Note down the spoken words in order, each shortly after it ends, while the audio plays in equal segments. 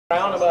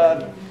I'm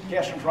a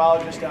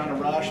gastroenterologist down in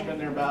Rush. Been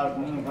there about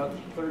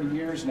 30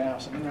 years now,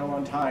 so I've been there a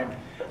long time.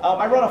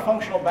 I run a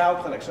functional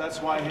bowel clinic, so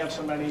that's why I have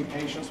so many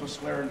patients with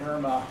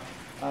Scleroderma,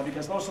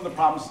 because most of the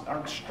problems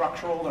aren't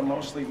structural, they're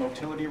mostly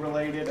motility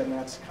related, and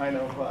that's kind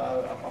of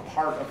a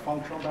part of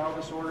functional bowel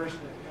disorders.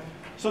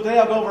 So today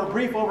I'll go over a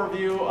brief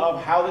overview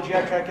of how the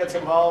GI tract gets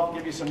involved,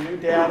 give you some new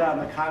data on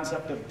the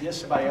concept of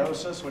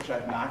dysbiosis, which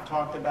I've not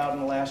talked about in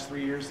the last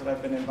 3 years that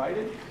I've been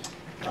invited.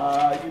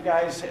 You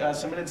guys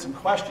submitted some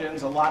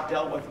questions. A lot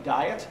dealt with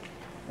diet,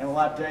 and a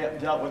lot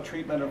dealt with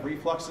treatment of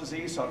reflux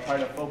disease, so I'll try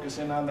to focus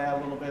in on that a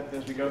little bit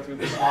as we go through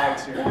the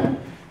slides here, and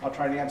I'll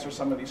try to answer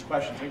some of these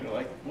questions. Maybe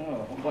like a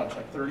whole bunch,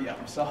 like 30 of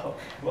them, so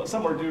well,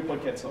 some were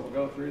duplicates, so we'll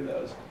go through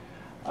those.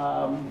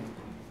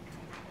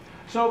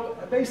 So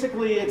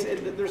basically,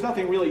 there's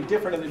nothing really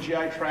different in the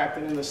GI tract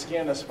than in the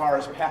skin as far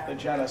as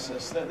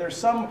pathogenesis. There's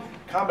some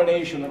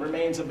combination that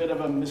remains a bit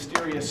of a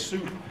mysterious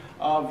soup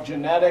of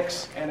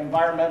genetics and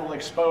environmental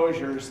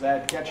exposures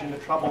that get you into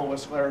trouble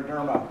with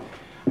Scleroderma.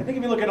 I think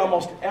if you look at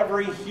almost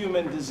every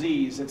human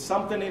disease, it's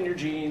something in your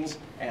genes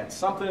and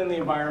something in the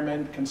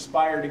environment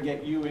conspire to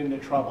get you into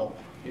trouble.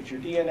 It's your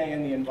DNA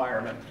and the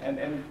environment. And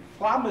the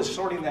problem is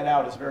sorting that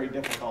out is very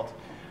difficult.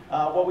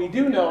 What we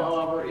do know,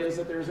 however, is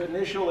that there's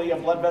initially a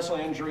blood vessel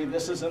injury.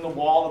 This is in the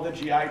wall of the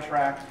GI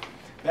tract.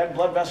 That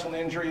blood vessel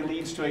injury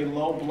leads to a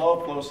low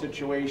blood flow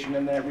situation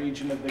in that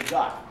region of the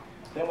gut.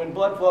 Then when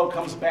blood flow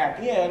comes back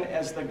in,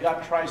 as the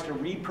gut tries to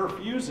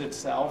reperfuse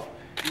itself,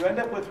 you end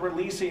up with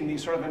releasing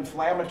these sort of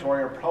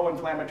inflammatory or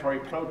pro-inflammatory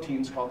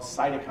proteins called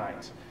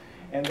cytokines.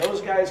 And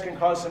those guys can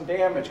cause some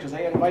damage because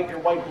they invite your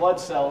white blood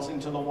cells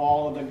into the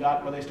wall of the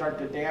gut where they start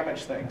to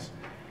damage things.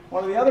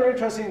 One of the other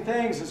interesting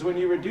things is when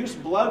you reduce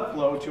blood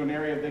flow to an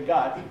area of the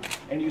gut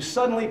and you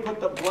suddenly put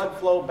the blood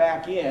flow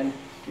back in,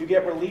 you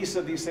get release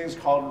of these things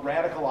called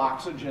radical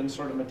oxygen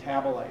sort of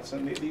metabolites.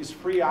 And these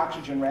free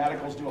oxygen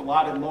radicals do a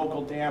lot of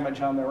local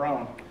damage on their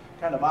own.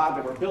 Kind of odd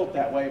that we're built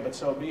that way, but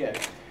so be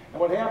it.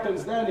 And what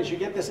happens then is you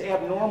get this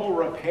abnormal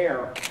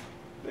repair.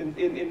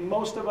 In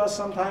most of us,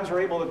 sometimes we're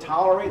able to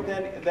tolerate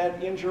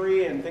that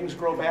injury and things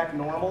grow back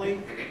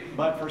normally.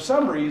 But for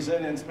some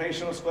reason, in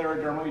patients with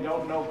Scleroderma, we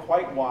don't know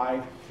quite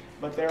why,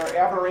 but there are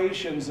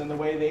aberrations in the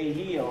way they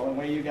heal and the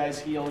way you guys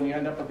heal, and you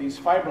end up with these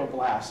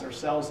fibroblasts, or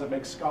cells that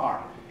make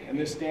scar. And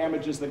this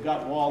damages the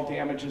gut wall,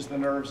 damages the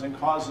nerves, and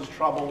causes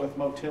trouble with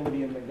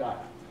motility in the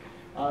gut.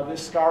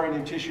 This scarring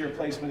and tissue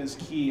replacement is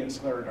key in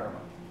Scleroderma.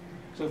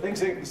 So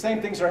the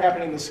same things are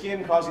happening in the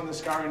skin, causing the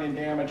scarring and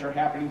damage, are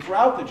happening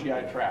throughout the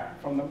GI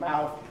tract, from the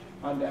mouth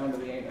on down to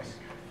the anus.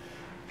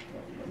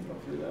 Go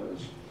through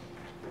those.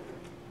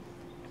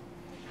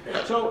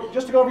 So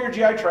just to go over your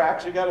GI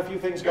tract, so you've got a few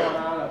things going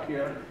on up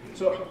here.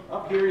 So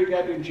up here you've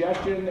got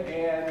ingestion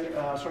and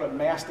sort of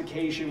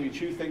mastication. We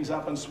chew things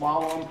up and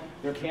swallow them.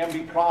 There can be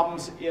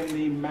problems in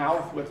the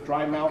mouth with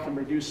dry mouth and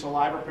reduced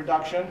saliva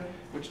production,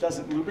 which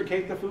doesn't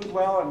lubricate the food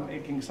well, and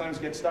it can sometimes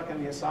get stuck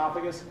in the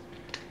esophagus.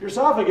 Your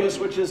esophagus,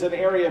 which is an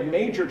area of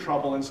major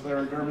trouble in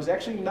Scleroderma, is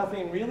actually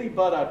nothing really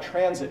but a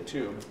transit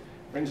tube.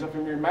 Brings up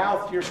from your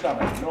mouth to your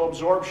stomach. No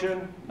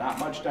absorption, not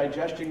much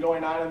digestion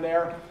going on in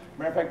there.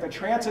 Matter of fact, the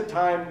transit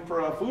time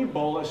for a food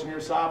bolus in your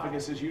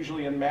esophagus is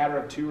usually in a matter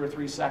of 2 or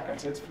 3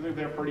 seconds. It's through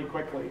there pretty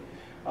quickly.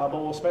 But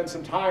we'll spend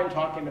some time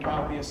talking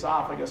about the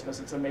esophagus because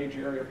it's a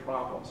major area of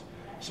problems.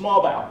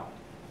 Small bowel.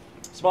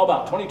 Small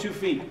bowel, 22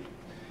 feet.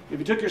 If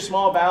you took your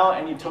small bowel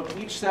and you took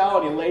each cell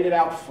and you laid it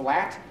out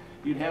flat,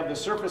 you'd have the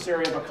surface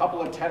area of a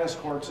couple of tennis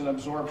courts in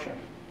absorption.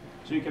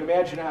 So you can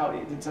imagine how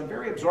it's a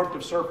very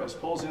absorptive surface,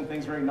 pulls in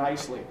things very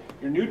nicely.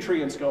 Your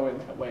nutrients go in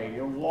that way.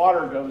 Your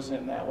water goes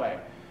in that way.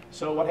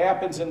 So what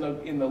happens in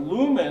the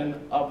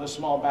lumen of the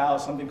small bowel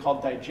is something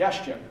called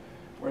digestion,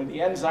 where the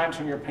enzymes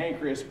from your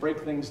pancreas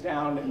break things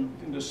down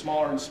into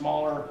smaller and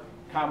smaller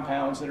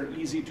compounds that are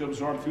easy to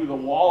absorb through the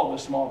wall of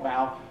the small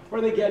bowel,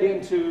 where they get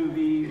into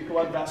the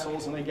blood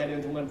vessels and they get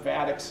into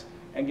lymphatics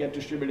and get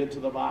distributed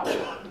to the body.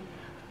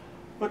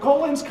 The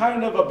colon's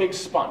kind of a big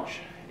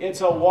sponge.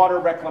 It's a water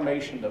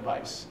reclamation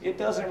device. It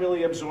doesn't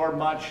really absorb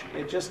much.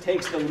 It just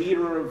takes the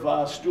liter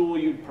of stool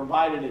you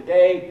provided a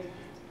day,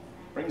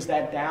 brings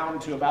that down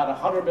to about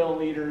 100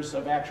 milliliters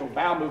of actual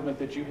bowel movement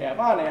that you have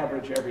on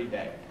average every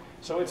day.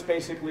 So it's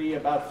basically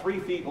about 3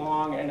 feet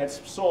long, and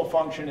its sole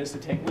function is to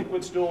take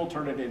liquid stool,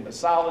 turn it into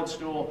solid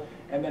stool,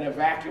 and then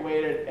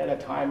evacuate it at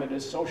a time that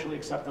is socially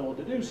acceptable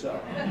to do so.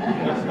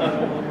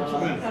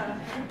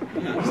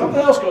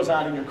 Something else goes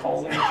on in your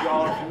colon that you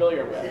all are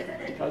familiar with,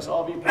 because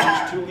all of you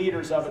produce 2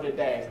 liters of it a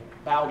day,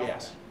 bowel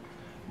gas.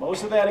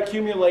 Most of that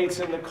accumulates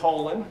in the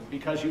colon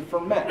because you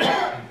ferment.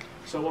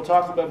 So we'll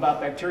talk a bit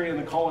about bacteria in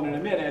the colon in a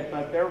minute,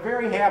 but they're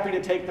very happy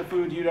to take the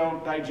food you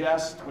don't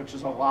digest, which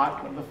is a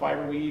lot of the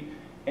fiber we eat,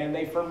 and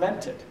they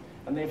ferment it.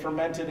 And they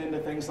ferment it into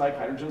things like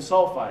hydrogen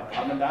sulfide,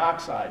 carbon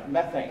dioxide,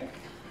 methane.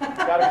 It's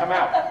got to come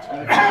out.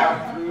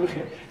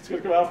 It's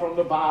going to come out from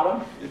the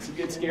bottom.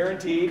 It's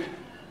guaranteed.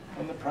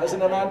 From the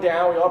president on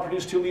down, we all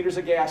produce 2 liters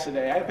of gas a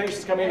day. I have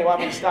patients come in and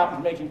want me to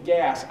stop making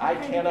gas. I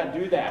cannot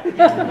do that.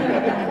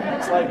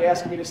 It's like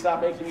asking me to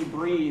stop making me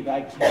breathe.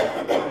 I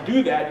can't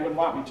do that. You wouldn't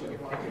want me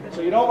to.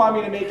 So you don't want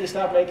me to make you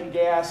stop making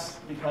gas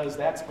because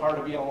that's part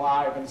of being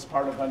alive and it's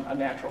part of a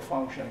natural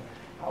function.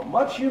 How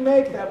much you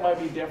make, that might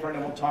be different,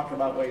 and we'll talk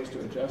about ways to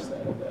adjust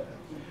that a bit.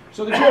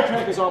 So the GI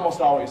tract is almost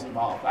always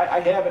involved.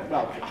 I haven't,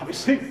 well,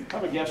 obviously,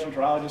 I'm a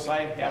gastroenterologist, so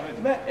I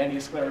haven't met any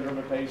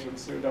scleroderma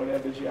patients who don't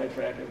have the GI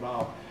tract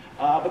involved.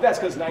 But that's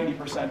because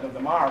 90% of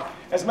them are.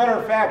 As a matter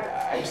of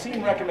fact, I've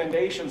seen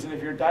recommendations that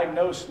if you're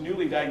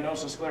newly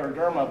diagnosed with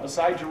scleroderma,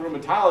 besides your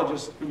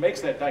rheumatologist who makes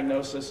that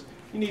diagnosis,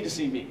 you need to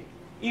see me.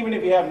 Even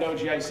if you have no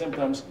GI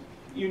symptoms,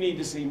 you need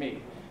to see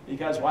me.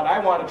 Because what I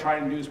want to try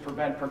and do is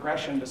prevent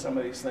progression to some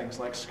of these things,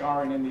 like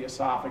scarring in the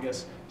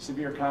esophagus,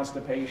 severe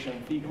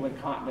constipation, fecal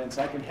incontinence.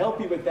 I can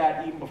help you with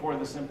that even before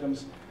the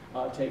symptoms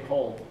take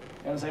hold.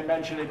 And as I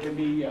mentioned, it can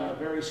be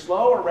very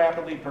slow or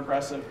rapidly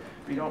progressive.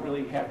 We don't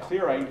really have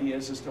clear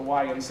ideas as to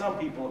why in some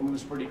people it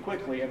moves pretty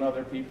quickly, in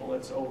other people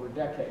it's over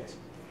decades.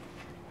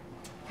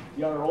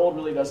 Young or old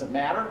really doesn't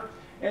matter.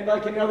 And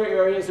like in other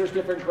areas, there's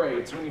different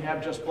grades. When you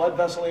have just blood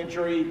vessel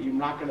injury, you're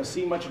not going to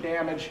see much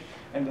damage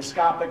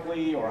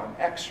endoscopically or on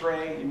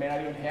x-ray. You may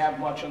not even have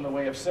much in the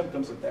way of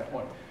symptoms at that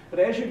point. But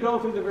as you go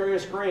through the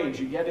various grades,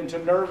 you get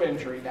into nerve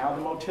injury, now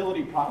the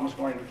motility problem is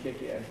going to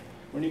kick in.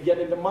 When you get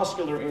into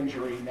muscular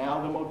injury,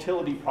 now the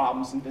motility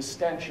problems and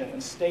distension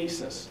and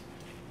stasis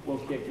will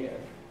kick in.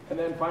 And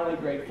then finally,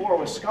 grade 4,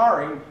 with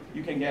scarring,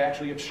 you can get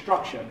actually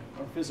obstruction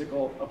or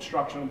physical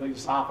obstruction of the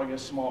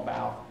esophagus, small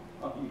bowel,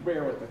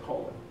 rare with the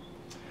colon.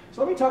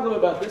 So let me talk a little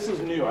bit about, this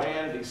is new, I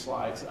added these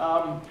slides.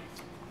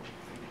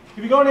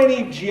 If you go to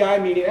any GI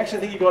meeting, actually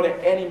I think you go to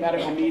any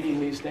medical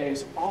meeting these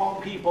days, all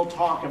people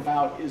talk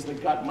about is the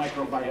gut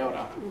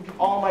microbiota.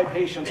 All my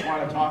patients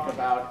want to talk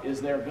about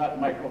is their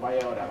gut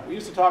microbiota. We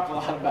used to talk a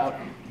lot about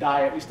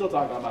diet, we still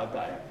talk a lot about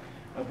diet.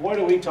 But boy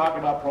do we talk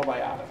about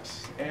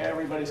probiotics.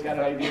 Everybody's got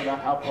an idea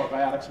about how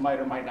probiotics might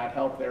or might not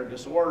help their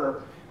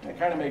disorder, and it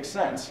kind of makes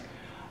sense.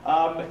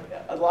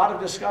 A lot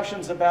of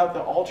discussions about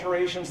the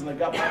alterations in the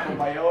gut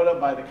microbiota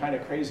by the kind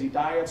of crazy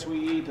diets we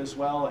eat, as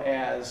well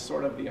as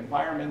sort of the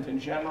environment in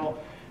general,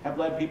 have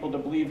led people to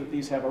believe that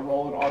these have a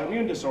role in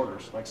autoimmune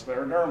disorders like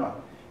scleroderma,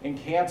 in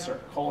cancer,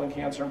 colon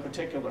cancer in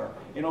particular,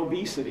 in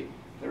obesity.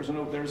 There's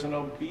an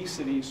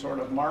obesity sort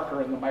of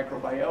marker in the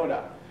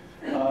microbiota.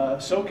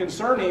 So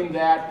concerning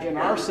that in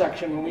our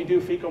section, when we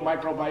do fecal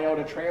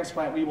microbiota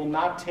transplant, we will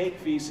not take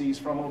feces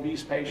from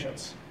obese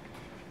patients.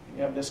 We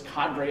have this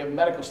cadre of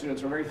medical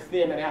students who are very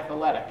thin and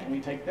athletic, and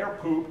we take their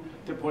poop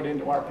to put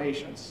into our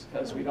patients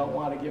because we don't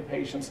want to give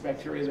patients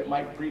bacteria that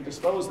might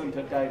predispose them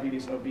to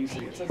diabetes and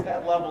obesity. It's just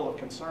that level of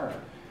concern.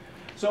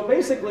 So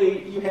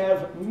basically, you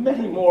have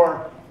many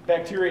more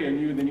bacteria in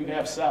you than you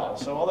have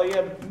cells. So although you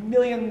have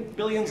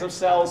billions of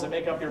cells that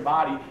make up your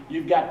body,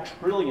 you've got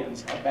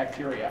trillions of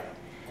bacteria.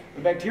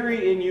 The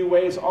bacteria in you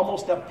weighs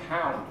almost a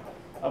pound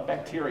of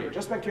bacteria.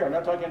 Just bacteria, I'm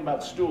not talking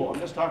about stool, I'm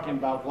just talking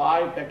about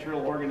live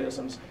bacterial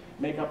organisms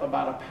make up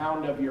about a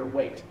pound of your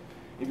weight.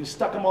 If you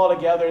stuck them all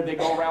together, they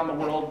go around the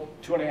world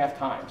 2.5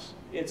 times.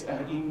 It's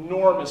an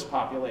enormous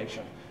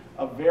population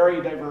of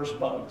very diverse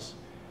bugs.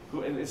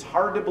 It's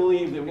hard to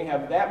believe that when you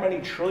have that many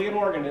trillion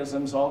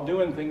organisms all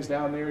doing things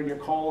down there in your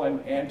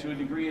colon and to a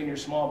degree in your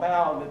small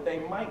bowel, that they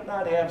might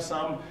not have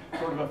some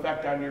sort of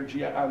effect on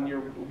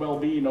your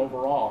well-being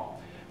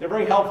overall. They're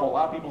very helpful. A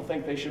lot of people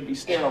think they should be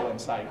sterile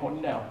inside. Oh,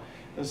 no.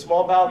 The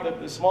small bowel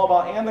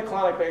and the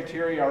colonic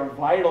bacteria are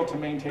vital to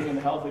maintaining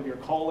the health of your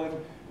colon.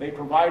 They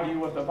provide you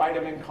with a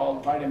vitamin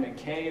called vitamin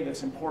K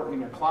that's important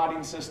in your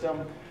clotting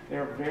system.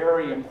 They're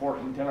very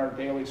important in our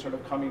daily sort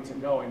of comings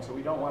and goings, so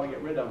we don't want to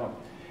get rid of them.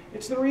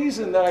 It's the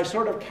reason that I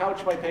sort of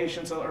coach my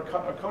patients a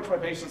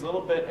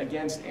little bit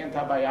against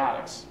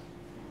antibiotics.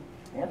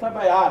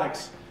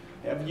 Antibiotics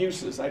have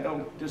uses, I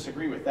don't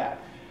disagree with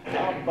that,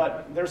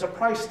 but there's a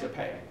price to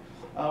pay.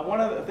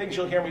 One of the things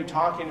you'll hear me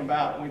talking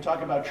about when we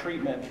talk about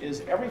treatment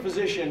is every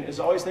physician is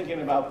always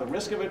thinking about the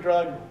risk of a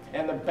drug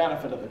and the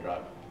benefit of the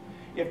drug.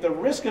 If the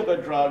risk of a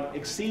drug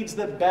exceeds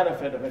the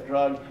benefit of a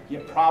drug, you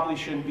probably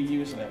shouldn't be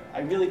using it. I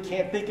really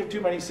can't think of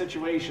too many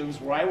situations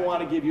where I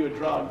want to give you a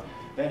drug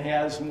that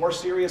has more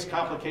serious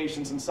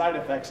complications and side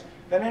effects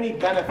than any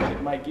benefit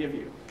it might give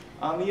you.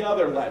 On the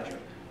other ledger,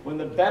 when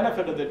the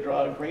benefit of the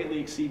drug greatly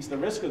exceeds the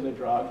risk of the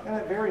drug, and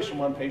it varies from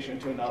one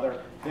patient to another,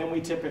 then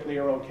we typically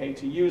are okay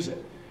to use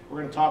it. We're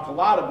going to talk a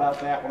lot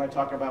about that when I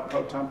talk about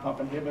proton pump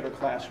inhibitor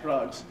class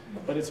drugs.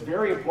 But it's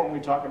very important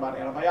when we talk about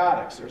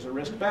antibiotics. There's a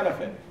risk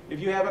benefit. If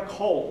you have a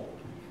cold,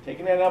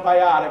 taking an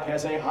antibiotic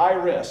has a high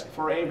risk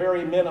for a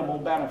very minimal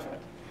benefit.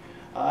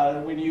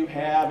 When you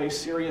have a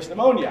serious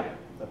pneumonia,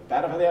 the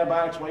benefit of the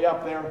antibiotics way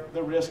up there,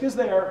 the risk is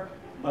there,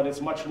 but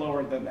it's much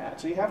lower than that.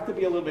 So you have to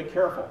be a little bit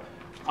careful.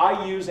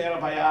 I use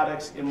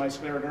antibiotics in my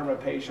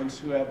scleroderma patients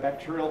who have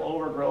bacterial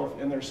overgrowth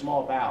in their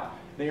small bowel.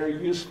 They are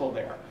useful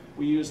there.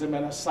 We use them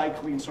in a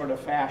cycling sort of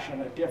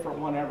fashion, a different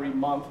one every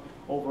month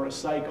over a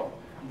cycle.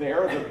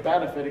 there, the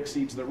benefit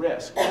exceeds the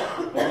risk.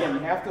 But again,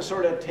 you have to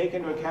sort of take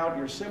into account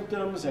your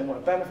symptoms and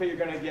what benefit you're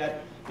going to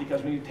get,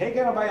 because when you take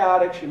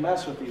antibiotics, you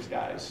mess with these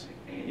guys.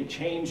 You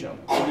change them.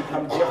 They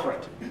become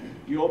different.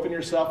 You open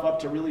yourself up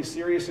to really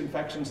serious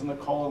infections in the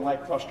colon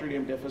like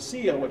Clostridium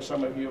difficile, which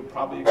some of you have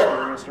probably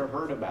experienced or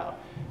heard about,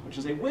 which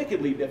is a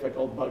wickedly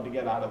difficult bug to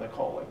get out of the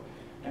colon,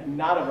 and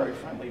not a very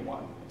friendly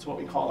one. It's what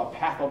we call a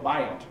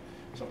pathobiont.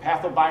 So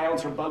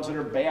pathobionts are bugs that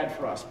are bad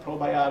for us.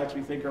 Probiotics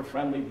we think are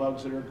friendly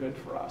bugs that are good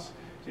for us.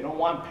 So you don't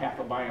want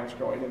pathobionts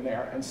growing in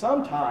there. And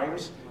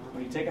sometimes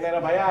when you take an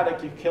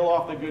antibiotic, you kill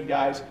off the good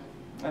guys,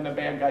 and the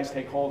bad guys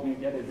take hold and you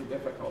get into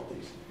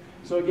difficulties.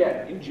 So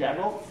again, in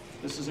general,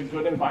 this is a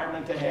good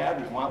environment to have.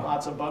 You want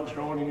lots of bugs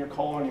growing in your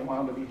colon. You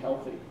want them to be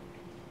healthy.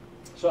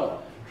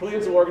 So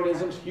trillions of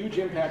organisms, huge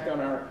impact on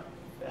our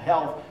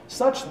health,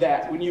 such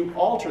that when you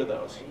alter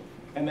those,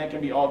 and that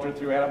can be altered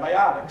through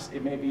antibiotics,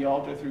 it may be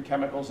altered through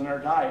chemicals in our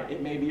diet,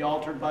 it may be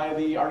altered by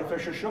the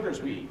artificial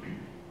sugars we eat.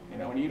 You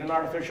know, when you eat an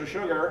artificial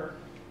sugar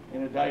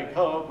in a Diet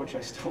Coke, which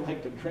I still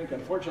like to drink,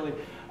 unfortunately,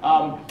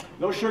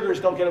 those sugars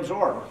don't get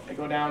absorbed. They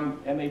go down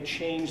and they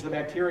change the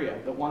bacteria.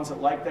 The ones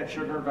that like that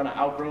sugar are going to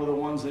outgrow the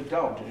ones that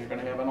don't, and you're going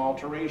to have an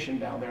alteration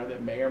down there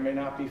that may or may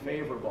not be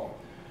favorable.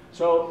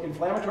 So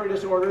inflammatory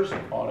disorders,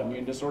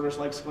 autoimmune disorders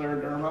like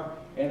scleroderma,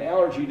 and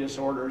allergy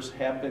disorders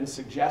have been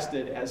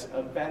suggested as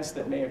events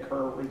that may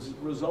occur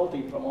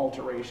resulting from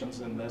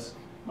alterations in this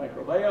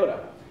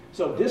microbiota.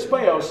 So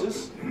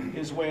dysbiosis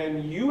is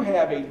when you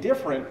have a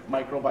different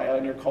microbiota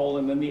in your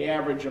colon than the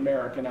average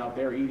American out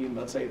there eating,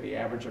 let's say, the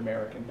average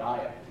American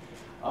diet.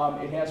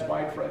 It has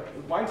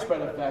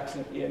widespread effects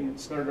in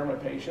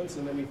scleroderma patients,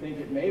 and then we think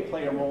it may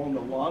play a role in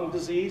the lung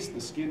disease,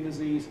 the skin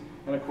disease,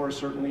 and of course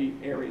certainly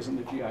areas in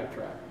the GI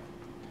tract.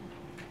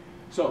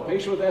 So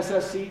patients with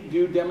SSC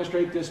do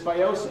demonstrate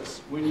dysbiosis.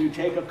 When you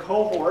take a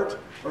cohort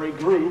or a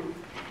group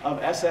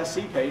of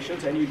SSC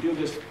patients and you do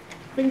this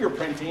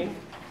fingerprinting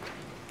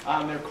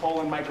on their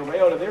colon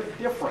microbiota, they're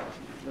different.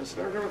 The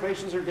scleroderma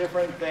patients are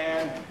different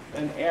than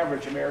an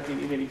average American,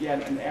 even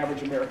again, an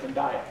average American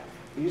diet.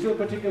 These are the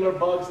particular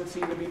bugs that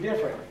seem to be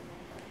different.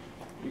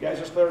 You guys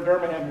with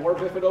scleroderma have more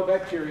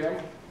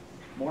bifidobacterium,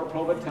 more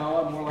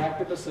Prevotella, more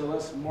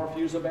lactobacillus, more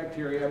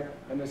fusobacterium,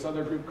 and this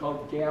other group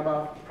called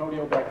gamma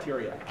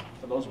proteobacteria.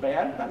 Are those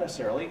bad? Not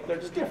necessarily. They're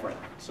just different.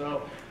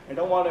 So I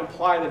don't want to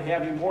imply that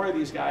having more of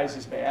these guys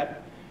is bad.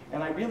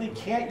 And I really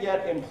can't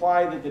yet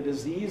imply that the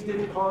disease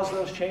didn't cause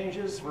those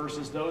changes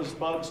versus those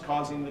bugs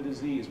causing the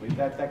disease.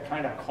 That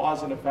kind of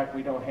cause and effect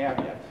we don't have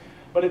yet.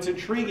 But it's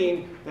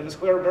intriguing that a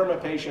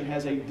scleroderma patient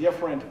has a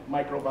different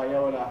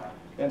microbiota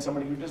than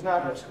somebody who does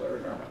not have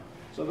scleroderma.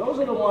 So those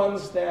are the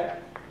ones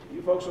that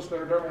you folks with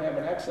scleroderma have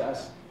in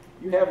excess.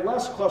 You have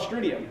less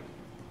Clostridium.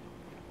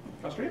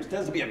 Clostridium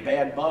tends to be a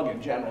bad bug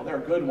in general. There are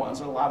good ones,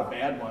 there are a lot of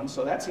bad ones,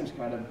 so that seems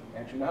kind of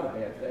actually not a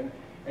bad thing.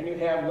 And you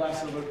have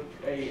less of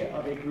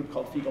a group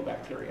called fecal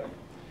bacterium.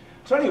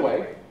 So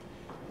anyway,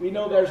 we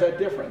know there's a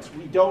difference.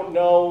 We don't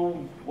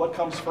know what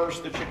comes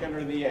first, the chicken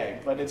or the egg,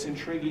 but it's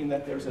intriguing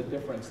that there's a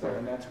difference there,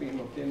 and that's being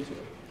looked into.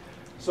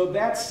 So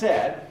that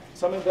said,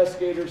 some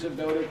investigators have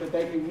noted that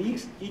that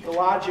unique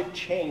ecologic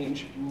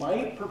change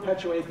might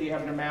perpetuate the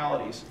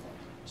abnormalities.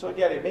 So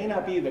again, it may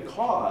not be the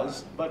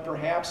cause, but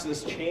perhaps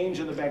this change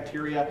in the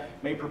bacteria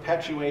may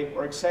perpetuate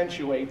or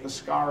accentuate the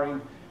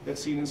scarring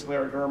that's seen in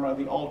scleroderma,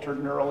 the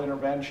altered neural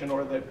intervention,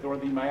 or the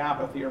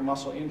myopathy or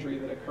muscle injury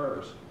that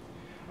occurs.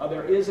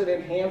 There is an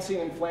enhancing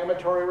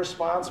inflammatory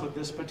response with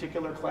this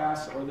particular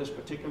class or this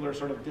particular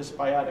sort of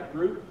dysbiotic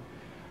group.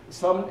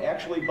 Some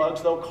actually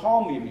bugs, though,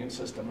 calm the immune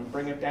system and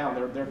bring it down.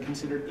 They're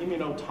considered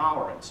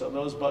immunotolerant, so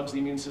those bugs the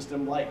immune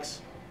system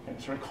likes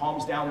and sort of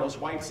calms down those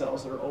white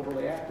cells that are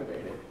overly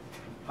activated.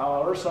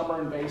 However, some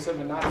are invasive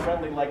and not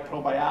friendly like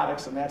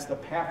probiotics, and that's the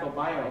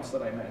pathobionts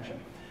that I mentioned.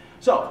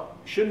 So,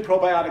 shouldn't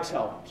probiotics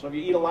help? So if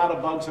you eat a lot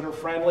of bugs that are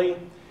friendly,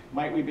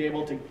 might we be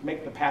able to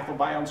make the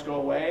pathobionts go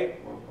away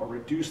or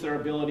reduce their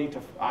ability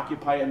to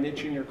occupy a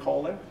niche in your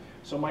colon?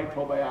 So might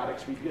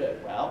probiotics be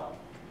good? Well,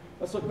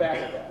 let's look back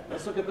at that.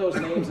 Let's look at those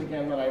names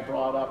again that I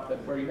brought up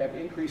where you have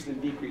increased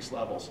and decreased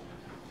levels.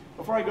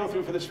 Before I go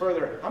through for this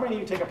further, how many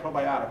of you take a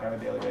probiotic on a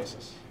daily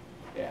basis?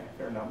 Yeah,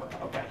 fair number.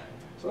 Okay.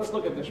 So let's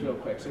look at this real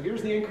quick. So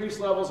here's the increased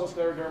levels of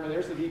scleroderma.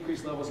 There's the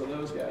decreased levels of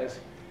those guys.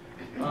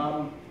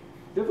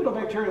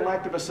 Bifidobacterium and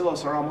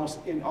lactobacillus are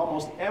in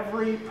almost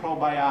every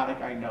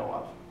probiotic I know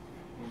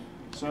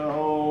of.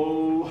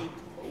 So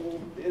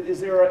is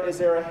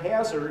there a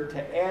hazard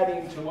to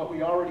adding to what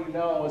we already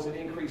know as an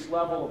increased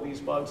level of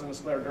these bugs in the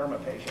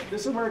scleroderma patient?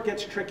 This is where it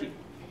gets tricky.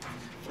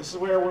 This is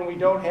where when we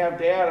don't have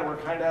data, we're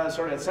kind of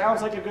sort of, it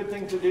sounds like a good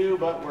thing to do,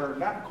 but we're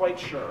not quite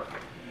sure.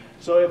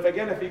 So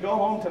if you go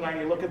home tonight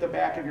and you look at the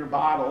back of your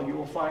bottle, you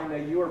will find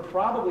that you are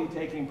probably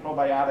taking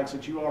probiotics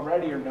that you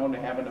already are known to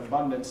have an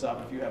abundance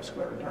of if you have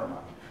scleroderma.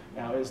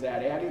 Now, is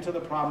that adding to the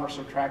problem or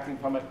subtracting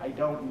from it? I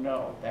don't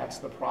know. That's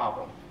the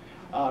problem.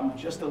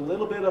 Just a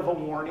little bit of a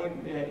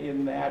warning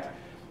in that,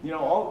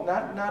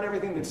 not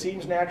everything that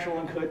seems natural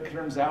and good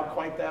turns out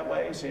quite that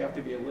way, so you have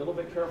to be a little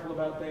bit careful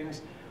about things.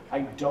 I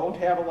don't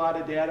have a lot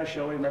of data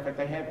showing, in fact,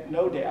 I have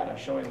no data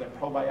showing that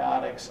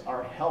probiotics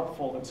are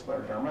helpful in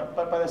scleroderma,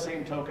 but by the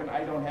same token,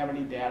 I don't have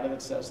any data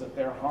that says that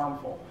they're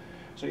harmful.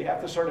 So you have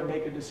to sort of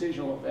make a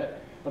decision a little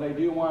bit, but I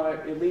do want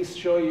to at least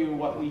show you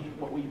what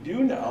we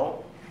do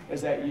know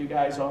is that you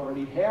guys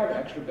already have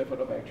extra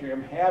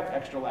bifidobacterium, have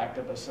extra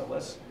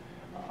lactobacillus.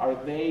 Are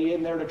they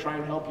in there to try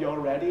and help you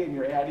already, and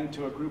you're adding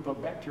to a group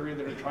of bacteria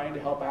that are trying to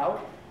help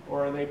out?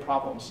 Or are they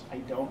problems? I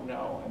don't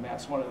know, and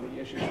that's one of the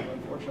issues that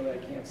unfortunately I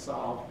can't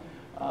solve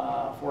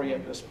for you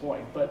at this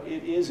point. But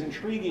it is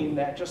intriguing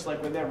that just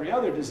like with every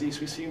other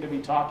disease we seem to be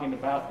talking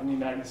about in the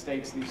United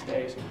States these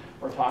days,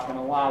 we're talking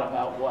a lot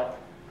about what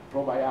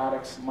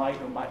probiotics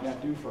might or might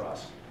not do for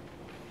us.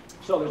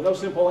 So there's no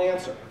simple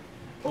answer.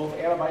 Both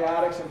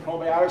antibiotics and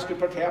probiotics could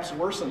perhaps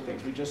worsen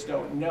things. We just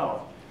don't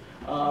know.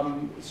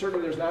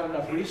 Certainly there's not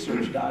enough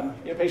research done.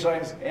 A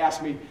patient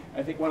asked me,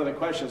 I think one of the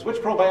questions, which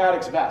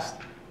probiotic's best?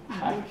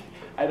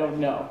 I don't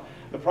know.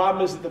 The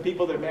problem is that the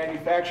people that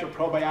manufacture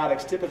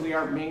probiotics typically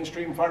aren't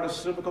mainstream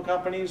pharmaceutical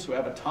companies who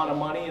have a ton of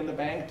money in the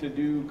bank to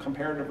do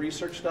comparative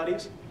research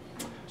studies.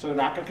 So they're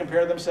not going to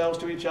compare themselves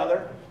to each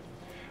other.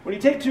 When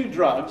you take two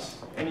drugs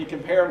and you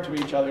compare them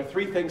to each other,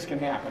 three things can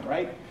happen,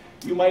 right?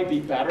 You might be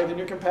better than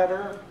your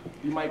competitor,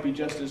 you might be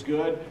just as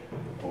good,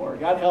 or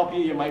God help you,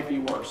 you might be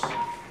worse.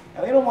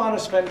 And they don't want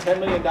to spend $10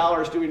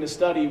 million doing a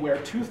study where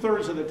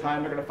 2/3 of the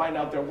time they're going to find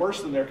out they're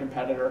worse than their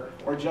competitor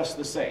or just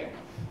the same.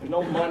 There's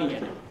no money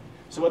in it.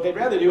 So what they'd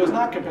rather do is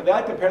not compare. They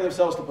like to compare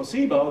themselves to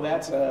placebo.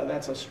 That's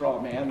a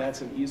straw man.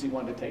 That's an easy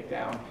one to take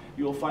down.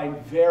 You will find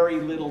very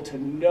little to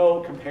no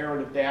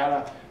comparative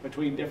data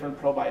between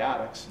different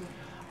probiotics.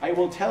 I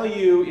will tell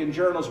you in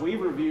journals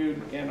we've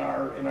reviewed in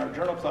our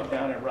journal club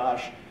down at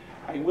Rush,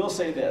 I will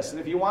say this, that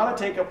if you want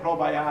to take a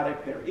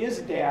probiotic, there is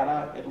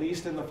data, at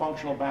least in the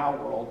functional bowel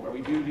world, where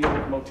we do deal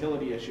with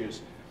motility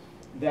issues,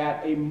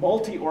 that a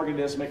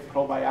multi-organismic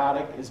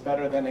probiotic is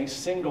better than a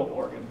single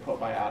organ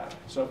probiotic.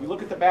 So if you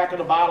look at the back of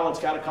the bottle, it's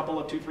got a couple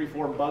of 2, 3,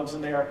 4 bugs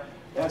in there.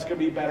 That's going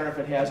to be better if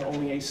it has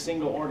only a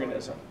single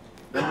organism.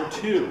 Number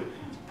 2,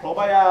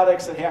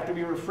 probiotics that have to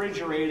be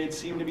refrigerated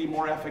seem to be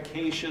more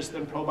efficacious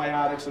than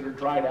probiotics that are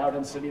dried out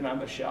and sitting on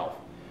the shelf.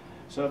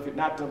 So if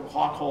not to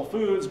hawk Whole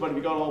Foods, but if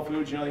you go to Whole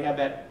Foods, you know, they have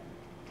that,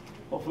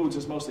 Whole Foods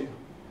is mostly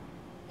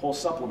whole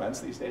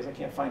supplements these days. I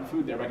can't find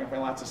food there, but I can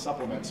find lots of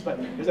supplements.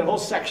 But there's a whole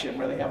section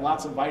where they have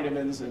lots of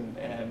vitamins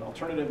and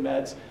alternative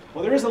meds.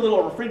 Well, there is a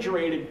little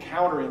refrigerated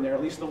counter in there,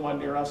 at least the one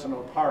near us in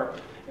Oak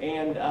Park,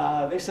 and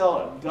they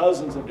sell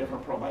dozens of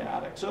different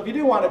probiotics. So if you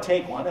do want to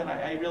take one, and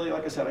I really,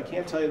 like I said, I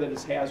can't tell you that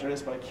it's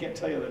hazardous, but I can't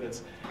tell you that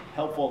it's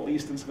helpful, at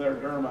least in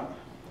scleroderma.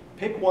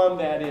 Pick one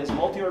that is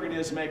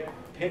multi-organismic,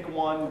 pick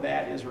one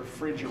that is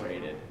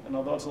refrigerated. And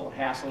although it's a little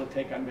hassle to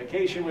take on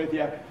vacation with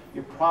you,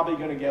 you're probably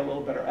going to get a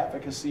little better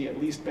efficacy, at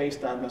least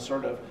based on the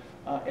sort of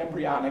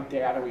embryonic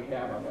data we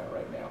have on that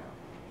right now.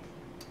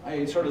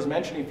 I sort of was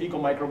mentioning fecal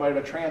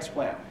microbiota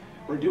transplant.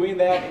 We're doing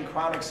that in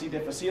chronic C.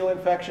 difficile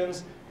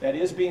infections. That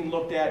is being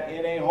looked at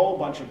in a whole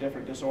bunch of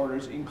different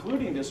disorders,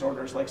 including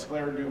disorders like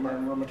scleroderma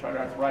and rheumatoid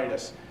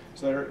arthritis.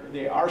 So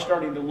they are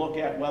starting to look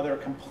at whether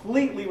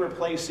completely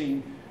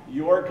replacing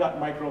your gut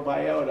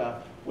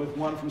microbiota with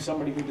one from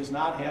somebody who does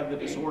not have the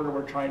disorder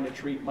we're trying to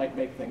treat might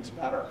make things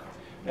better.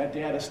 That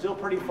data is still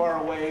pretty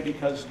far away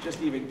because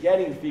just even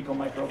getting fecal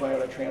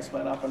microbiota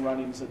transplant up and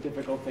running is a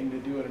difficult thing to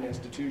do at an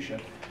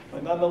institution.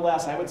 But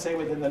nonetheless, I would say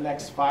within the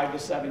next 5 to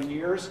 7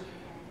 years,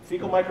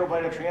 fecal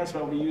microbiota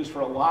transplant will be used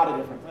for a lot of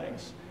different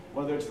things.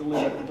 Whether it's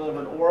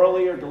delivered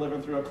orally or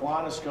delivered through a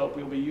colonoscope,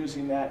 we'll be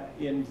using that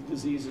in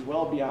diseases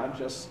well beyond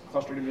just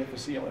Clostridium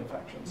difficile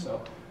infections.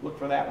 So look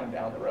for that one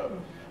down the road.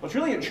 What's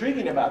really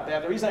intriguing about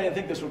that, the reason I didn't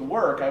think this would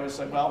work, I was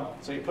like, well,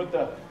 so you put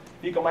the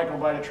fecal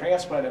microbiota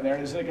transplant in there,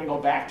 and isn't it going to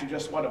go back to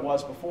just what it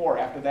was before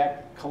after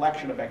that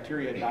collection of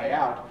bacteria die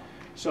out?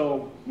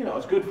 So, you know,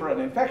 it's good for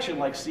an infection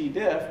like C.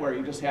 diff, where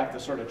you just have to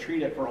sort of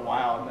treat it for a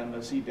while and then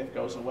the C. diff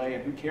goes away,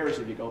 and who cares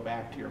if you go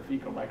back to your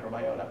fecal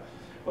microbiota.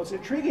 What's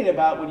intriguing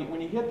about when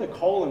you hit the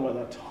colon with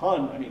a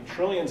ton, I mean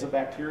trillions of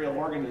bacterial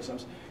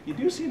organisms, you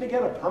do seem to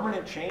get a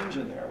permanent change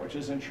in there, which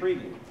is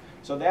intriguing.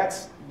 So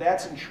that's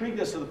intrigued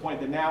us to the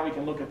point that now we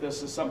can look at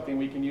this as something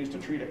we can use to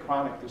treat a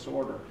chronic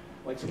disorder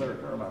like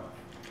scleroderma.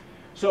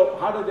 So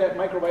how did that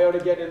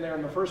microbiota get in there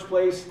in the first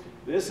place?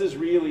 This is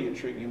really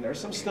intriguing. There's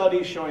some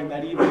studies showing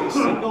that even a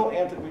single,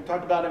 we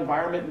talked about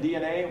environment and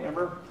DNA,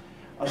 remember?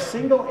 A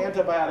single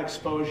antibiotic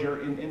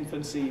exposure in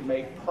infancy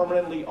may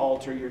permanently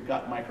alter your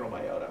gut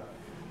microbiota.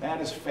 That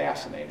is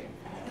fascinating.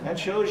 That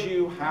shows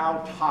you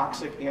how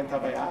toxic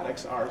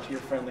antibiotics are to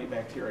your friendly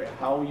bacteria,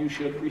 how you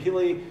should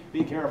really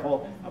be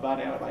careful about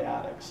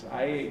antibiotics.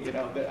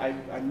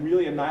 I'm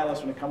really a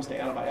nihilist when it comes to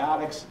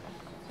antibiotics.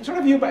 I sort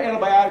of view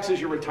antibiotics as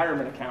your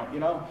retirement account, you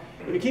know?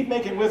 If you keep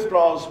making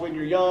withdrawals when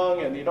you're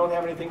young and you don't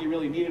have anything you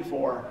really need it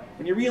for,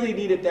 when you really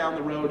need it down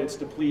the road, it's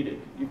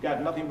depleted. You've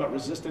got nothing but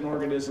resistant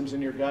organisms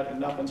in your gut and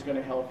nothing's going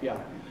to help you.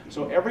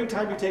 So every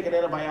time you take an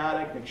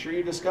antibiotic, make sure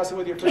you discuss it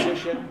with your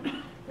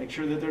physician. Make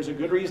sure that there's a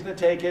good reason to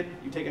take it.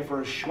 You take it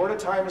for as short a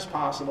time as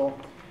possible,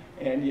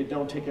 and you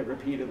don't take it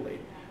repeatedly.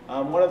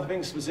 One of the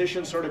things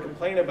physicians sort of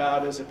complain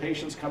about is that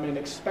patients come in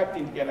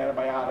expecting to get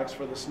antibiotics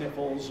for the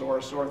sniffles or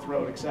a sore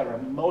throat, etc.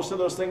 Most of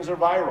those things are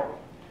viral.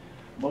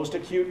 Most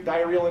acute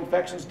diarrheal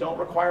infections don't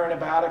require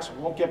antibiotics,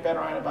 won't get better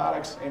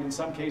antibiotics, and in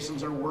some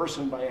cases are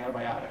worsened by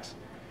antibiotics.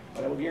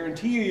 But I will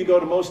guarantee you, you go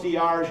to most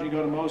ERs, you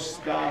go to most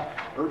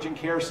urgent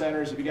care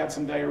centers, if you got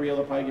some diarrhea,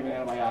 they'll probably give you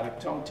an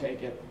antibiotic. Don't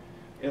take it.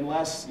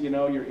 Unless you're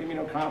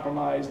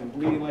immunocompromised and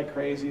bleeding like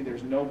crazy,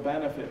 there's no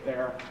benefit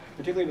there,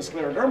 particularly in a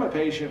scleroderma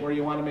patient where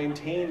you want to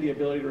maintain the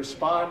ability to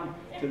respond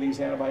to these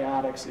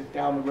antibiotics if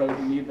down the road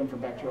you need them for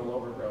bacterial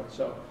overgrowth.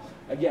 So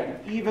again,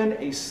 even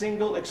a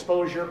single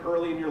exposure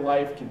early in your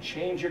life can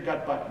change your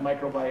gut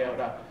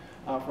microbiota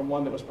from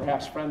one that was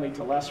perhaps friendly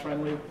to less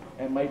friendly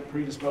and might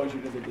predispose you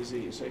to the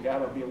disease. So you got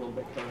to be a little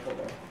bit careful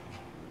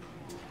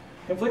there.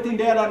 Conflicting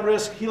data on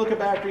risk.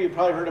 Helicobacter, you've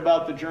probably heard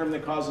about the germ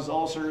that causes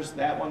ulcers.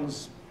 That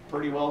one's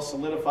pretty well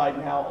solidified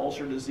now.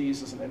 Ulcer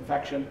disease is an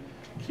infection.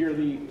 Cure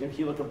the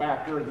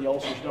Helicobacter, the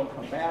ulcers don't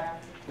come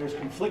back. There's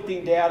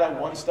conflicting data.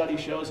 One study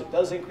shows it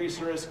does increase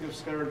the risk of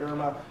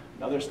scleroderma.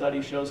 Another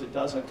study shows it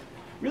doesn't.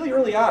 Really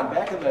early on,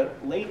 back in the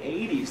late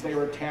 80s, they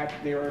were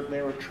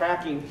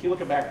tracking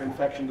Helicobacter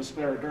infection to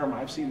scleroderma.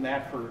 I've seen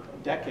that for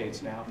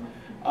decades now.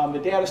 The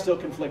data's still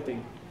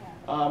conflicting.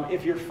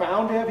 If you're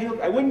found to have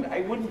Helicobacter, I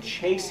wouldn't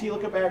chase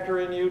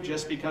Helicobacter in you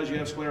just because you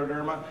have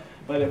scleroderma.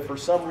 But if for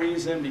some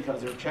reason,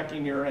 because they're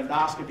checking your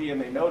endoscopy and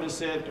they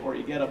notice it, or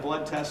you get a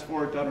blood test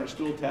for it done or a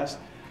stool test,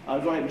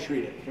 go ahead and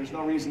treat it. There's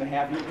no reason to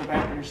have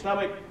Helicobacter in your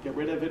stomach. Get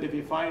rid of it if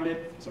you find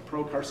it. It's a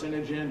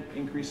pro-carcinogen,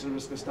 increases the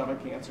risk of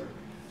stomach cancer.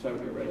 So I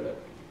would get rid of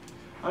it.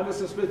 Onto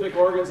some specific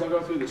organs, I'll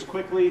go through this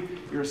quickly.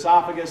 Your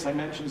esophagus, I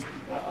mentioned,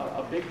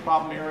 a big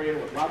problem area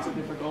with lots of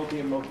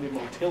difficulty in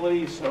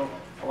motility. So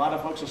a lot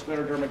of folks with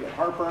scleroderma get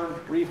heartburn,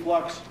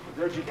 reflux,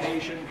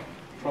 regurgitation,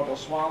 trouble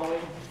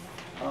swallowing.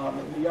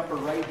 In the upper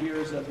right here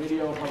is a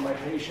video from my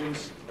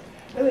patients.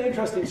 And an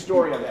interesting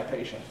story on that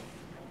patient.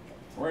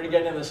 We're going to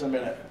get into this in a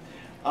minute.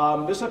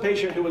 This is a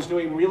patient who was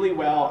doing really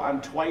well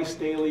on twice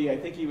daily. I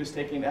think he was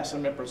taking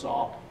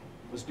esomeprazole.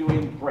 Was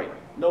doing great,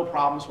 no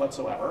problems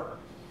whatsoever.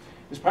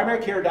 His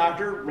primary care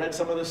doctor read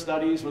some of the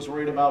studies, was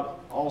worried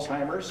about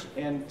Alzheimer's,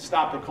 and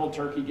stopped it cold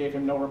turkey, gave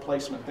him no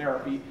replacement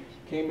therapy.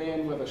 Came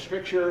in with a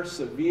stricture,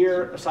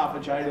 severe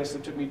esophagitis.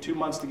 It took me 2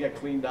 months to get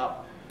cleaned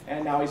up.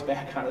 And now he's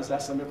back on his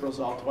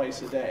esomeprazole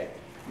twice a day.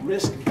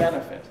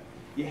 Risk-benefit.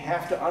 You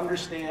have to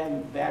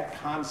understand that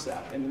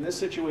concept. And in this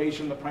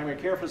situation, the primary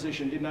care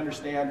physician didn't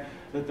understand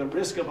that the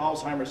risk of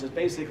Alzheimer's is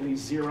basically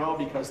zero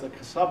because the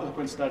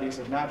subsequent studies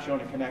have not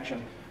shown a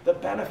connection. The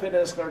benefit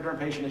in a scleroderma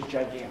patient is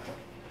gigantic.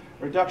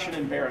 Reduction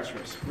in Barrett's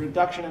risk,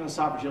 reduction in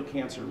esophageal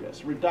cancer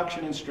risk,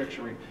 reduction in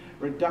stricturing,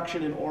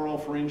 reduction in oral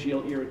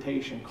pharyngeal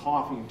irritation,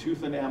 coughing,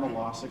 tooth enamel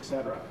loss,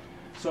 etc.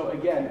 So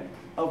again,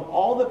 of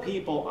all the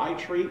people I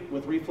treat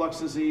with reflux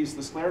disease,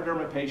 the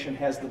scleroderma patient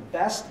has the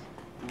best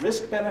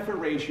risk-benefit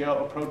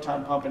ratio of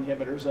proton pump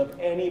inhibitors of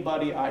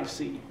anybody I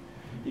see.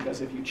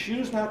 Because if you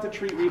choose not to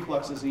treat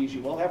reflux disease,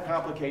 you will have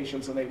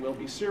complications and they will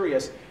be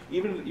serious.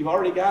 Even if you've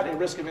already got a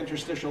risk of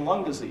interstitial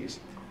lung disease.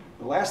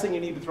 The last thing you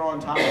need to throw on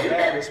top of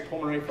that is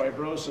pulmonary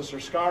fibrosis or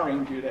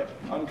scarring due to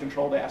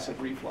uncontrolled acid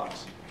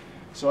reflux.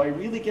 So I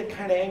really get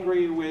kind of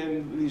angry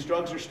when these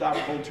drugs are stopped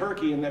cold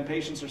turkey and then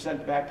patients are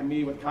sent back to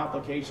me with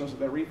complications of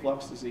their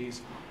reflux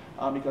disease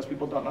because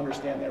people don't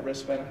understand that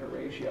risk-benefit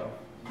ratio.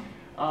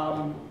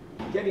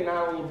 Getting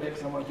on a little bit because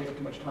I don't want to take up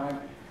too much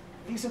time.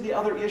 These are the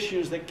other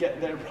issues that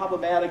are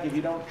problematic if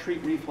you don't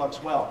treat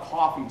reflux well.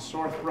 Coughing,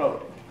 sore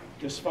throat,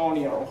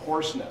 dysphonia or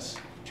hoarseness.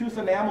 Tooth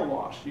enamel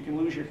loss. You can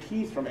lose your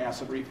teeth from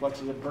acid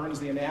reflux as it burns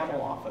the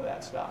enamel off of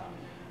that stuff.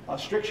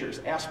 Strictures,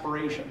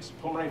 aspirations,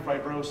 pulmonary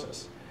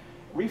fibrosis.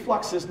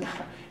 Reflux is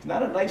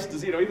not a nice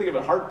disease. You know, you think of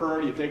a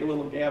heartburn, you take a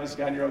little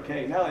Gaviscon, you're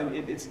okay. No,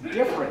 it's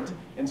different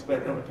in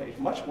scleroderma patients,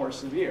 much more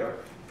severe,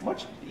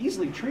 much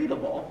easily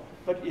treatable,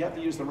 but you have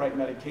to use the right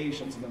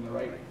medications and then the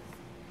right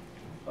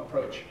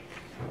approach.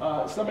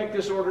 Stomach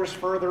disorders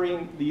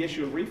furthering the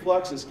issue of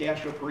reflux is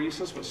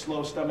gastroparesis with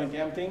slow stomach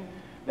emptying.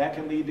 That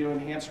can lead to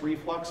enhanced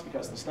reflux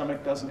because the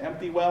stomach doesn't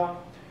empty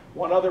well.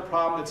 One other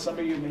problem that some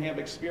of you may have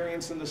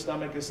experienced in the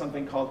stomach is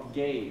something called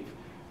GAVE,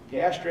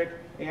 gastric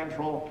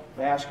antral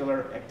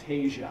vascular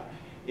ectasia.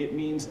 It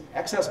means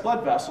excess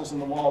blood vessels in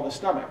the wall of the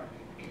stomach.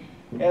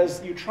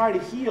 As you try to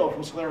heal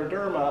from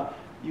scleroderma,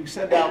 you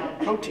send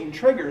out protein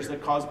triggers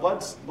that cause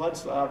blood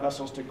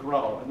vessels to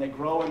grow, and they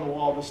grow in the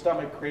wall of the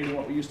stomach, creating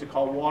what we used to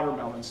call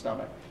watermelon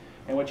stomach.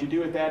 And what you do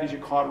with that is you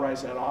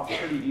cauterize that off. It's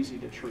pretty easy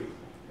to treat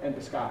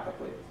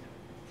endoscopically.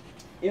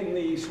 In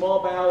the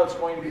small bowel, it's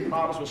going to be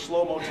problems with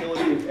slow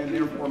motility and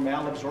therefore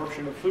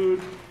malabsorption of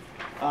food.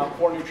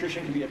 Poor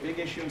nutrition can be a big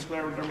issue in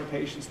scleroderma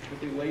patients,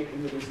 particularly late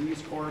in the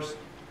disease course.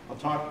 I'll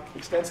talk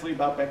extensively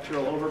about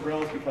bacterial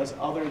overgrowth because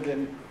other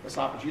than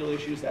esophageal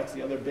issues, that's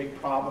the other big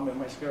problem in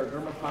my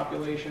scleroderma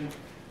population.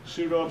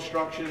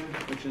 Pseudo-obstruction,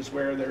 which is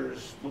where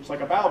looks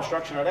like a bowel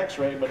obstruction on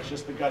x-ray, but it's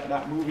just the gut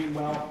not moving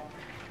well.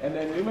 And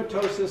then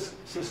pneumatosis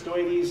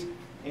cystoides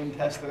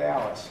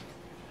intestinalis.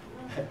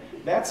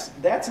 That's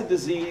a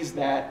disease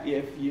that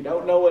if you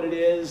don't know what it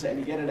is and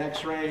you get an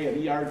x-ray,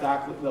 an ER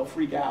doc, they'll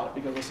freak out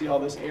because they'll see all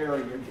this air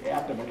in your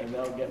abdomen and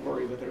they'll get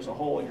worried that there's a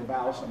hole in your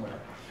bowel somewhere.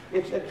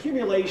 It's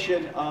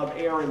accumulation of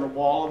air in the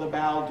wall of the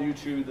bowel due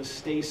to the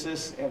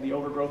stasis and the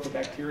overgrowth of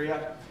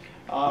bacteria.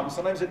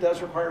 Sometimes it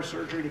does require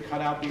surgery to cut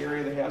out the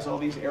area that has all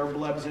these air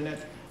blebs in it.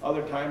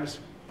 Other times,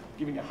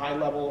 giving a high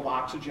level of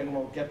oxygen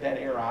will get that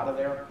air out of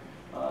there.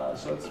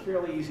 So it's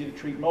fairly easy to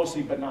treat,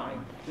 mostly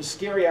benign. The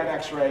scary on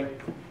x-ray,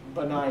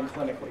 benign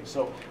clinically.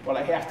 So what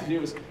I have to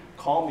do is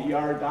calm the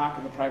ER doc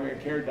and the primary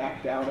care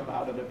doc down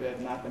about it a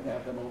bit, not to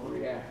have them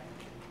overreact.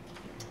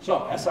 So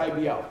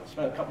SIBO,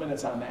 spend a couple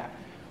minutes on that.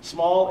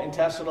 Small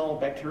intestinal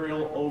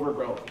bacterial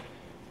overgrowth.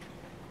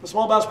 The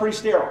small bowel is pretty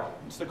sterile.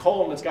 It's the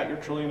colon that's got your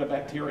trillion of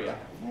bacteria.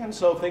 And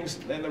so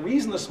and the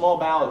reason the small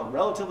bowel is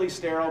relatively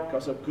sterile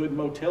because of good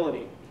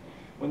motility.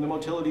 When the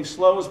motility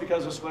slows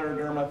because of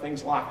scleroderma,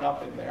 things lock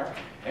up in there.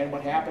 And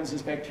what happens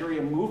is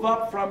bacteria move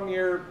up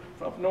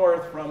up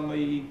north from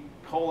the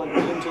colon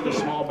into the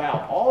small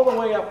bowel, all the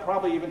way up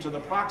probably even to the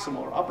proximal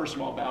or upper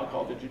small bowel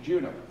called the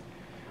jejunum.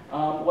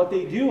 What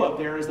they do up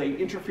there is they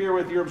interfere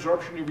with your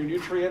absorption of your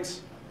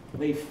nutrients.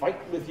 They fight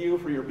with you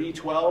for your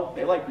B12.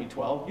 They like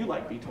B12. You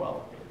like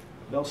B12.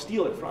 They'll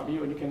steal it from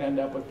you, and you can end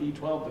up with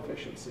B12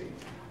 deficiency.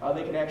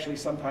 They can actually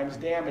sometimes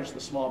damage the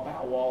small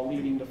bowel wall,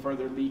 leading to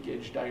further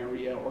leakage,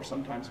 diarrhea, or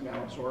sometimes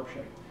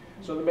malabsorption.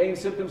 So the main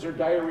symptoms are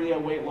diarrhea,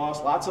 weight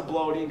loss, lots of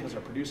bloating because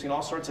they're producing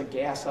all sorts of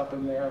gas up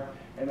in there,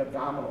 and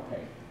abdominal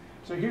pain.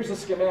 So here's the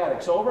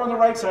schematic. So over on the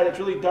right side, it's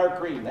really dark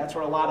green. That's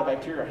where a lot of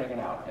bacteria are hanging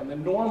out. And the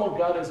normal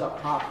gut is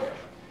up top there.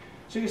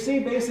 So you see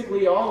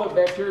basically all the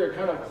bacteria are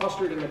kind of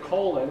clustered in the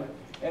colon,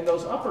 and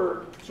those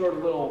upper sort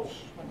of little,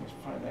 let me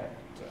find that,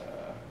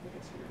 I think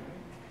it's here,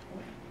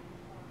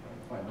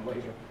 right? Find the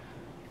laser.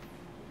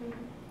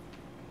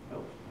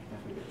 Oh,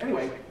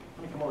 anyway,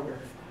 let me come over here.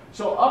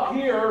 So up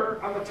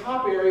here on the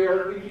top area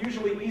are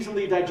usually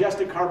easily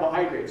digested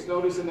carbohydrates.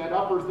 Notice in that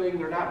upper thing,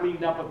 they're not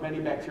meeting up with many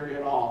bacteria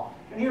at all.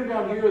 And here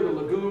down here are the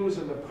legumes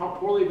and the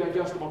poorly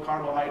digestible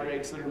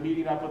carbohydrates that are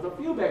meeting up with a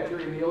few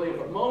bacteria in the ileum,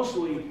 but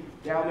mostly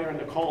down there in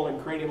the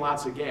colon, creating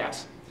lots of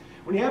gas.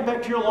 When you have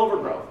bacterial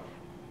overgrowth,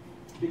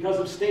 because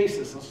of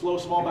stasis and slow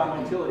small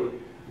bowel motility,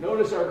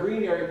 notice our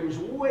green area moves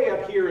way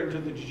up here into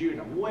the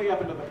jejunum, way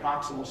up into the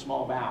proximal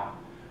small bowel.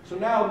 So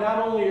now not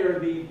only are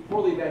the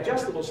poorly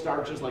digestible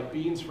starches, like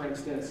beans for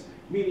instance,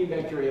 meeting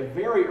bacteria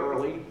very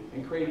early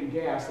and creating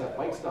gas, that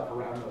white stuff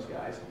around those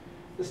guys,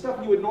 the stuff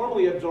you would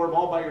normally absorb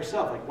all by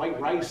yourself, like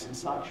white rice and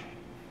such,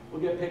 will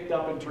get picked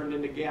up and turned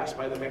into gas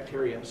by the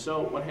bacteria.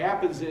 So what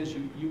happens is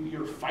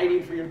you're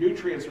fighting for your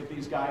nutrients with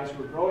these guys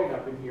who are growing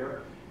up in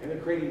here, and they're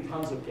creating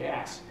tons of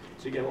gas.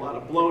 So you get a lot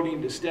of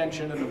bloating,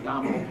 distension, and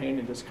abdominal pain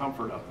and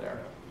discomfort up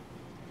there.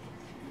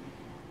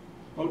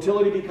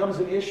 Motility becomes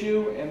an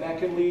issue, and that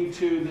can lead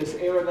to this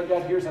air in the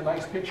gut. Here's a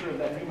nice picture of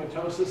that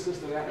pneumatosis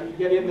system. You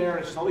get in there, and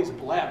it's just all these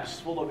blebs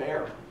full of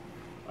air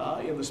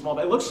in the small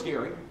bowel. It looks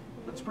scary,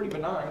 but it's pretty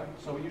benign,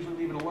 so we usually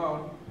leave it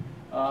alone.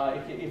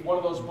 If one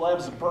of those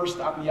blebs burst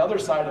on the other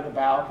side of the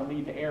bowel, it can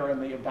lead to air in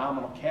the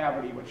abdominal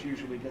cavity, which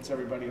usually gets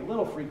everybody a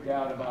little freaked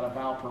out about a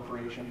bowel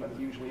perforation, but it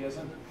usually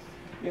isn't.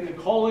 In the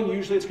colon,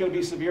 usually it's going to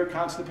be severe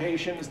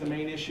constipation is the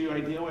main issue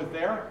I deal with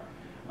there.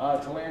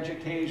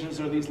 Telangiectasias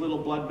are these little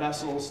blood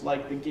vessels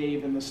like the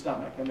gave in the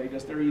stomach, and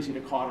they're easy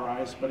to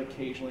cauterize, but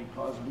occasionally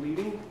cause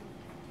bleeding.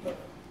 Go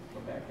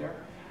back there.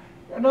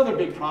 Another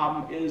big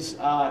problem is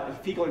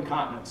fecal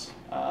incontinence.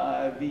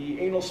 The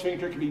anal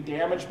sphincter can be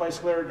damaged by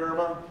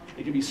scleroderma.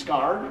 It can be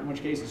scarred, in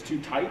which case it's too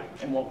tight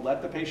and won't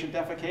let the patient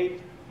defecate,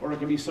 or it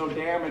can be so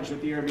damaged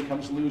that the air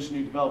becomes loose and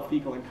you develop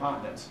fecal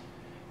incontinence.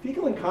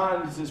 Fecal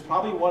incontinence is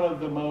probably one of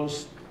the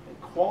most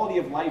quality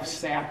of life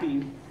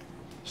sapping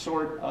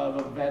sort of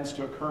events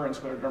to occur in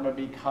scleroderma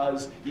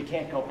because you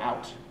can't go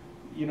out.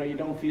 You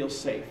don't feel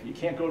safe. You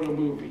can't go to a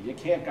movie. You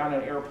can't go on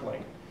an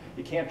airplane.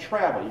 You can't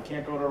travel. You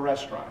can't go to a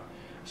restaurant.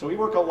 So we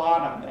work a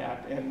lot on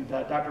that, and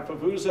Dr.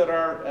 Favuza at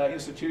our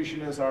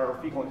institution is our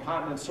fecal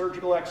incontinence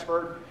surgical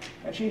expert,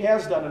 and she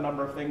has done a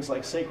number of things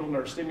like sacral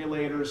nerve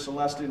stimulators,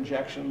 Celesta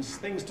injections,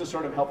 things to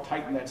sort of help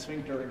tighten that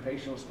sphincter in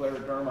patients with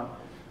scleroderma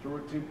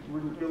to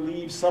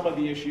relieve some of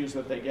the issues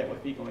that they get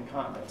with fecal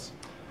incontinence.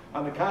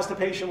 On the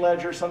constipation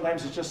ledger,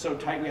 sometimes it's just so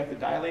tight we have to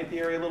dilate the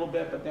area a little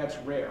bit, but that's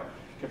rare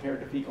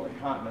compared to fecal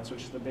incontinence,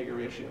 which is the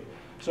bigger issue.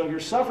 So if you're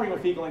suffering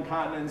with fecal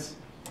incontinence,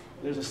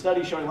 there's a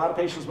study showing a lot of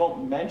patients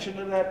won't mention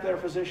it at their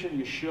physician.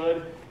 You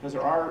should, because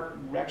there are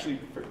actually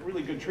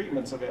really good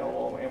treatments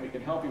available, and we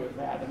can help you with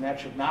that, and that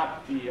should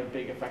not be a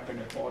big effect on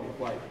your quality of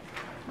life.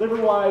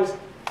 Liver-wise,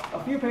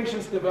 a few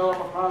patients develop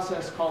a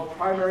process called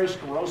primary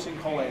sclerosing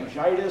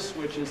cholangitis,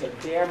 which is a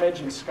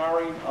damage and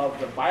scarring of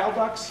the bile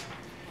ducts.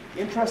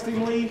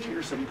 Interestingly,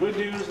 here's some good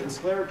news. In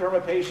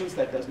scleroderma patients,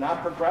 that does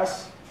not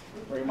progress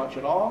very much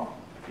at all.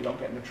 You don't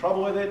get into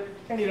trouble with it,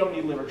 and you don't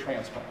need liver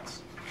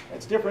transplants.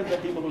 It's different than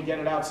people who get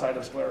it outside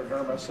of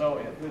scleroderma.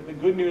 So the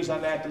good news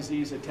on that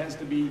disease, it tends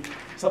to be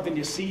something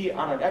you see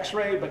on an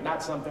x-ray, but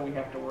not something we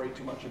have to worry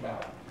too much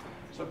about.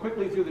 So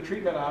quickly through the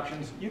treatment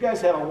options, you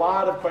guys had a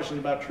lot of questions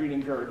about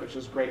treating GERD, which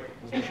is great,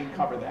 because we should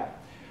cover that.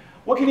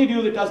 What can you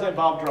do that doesn't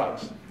involve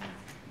drugs?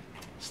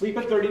 Sleep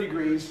at 30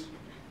 degrees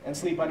and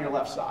sleep on your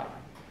left side.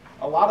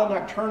 A lot of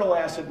nocturnal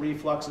acid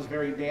reflux is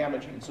very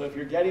damaging. So if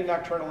you're getting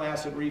nocturnal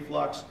acid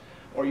reflux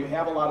or you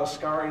have a lot of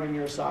scarring in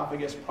your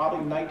esophagus,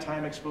 probably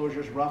nighttime exposure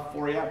is rough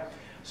for you.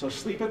 So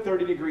sleep at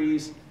 30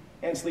 degrees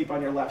and sleep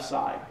on your left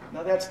side.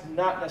 Now that's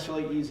not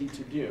necessarily easy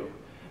to do.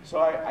 So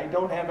I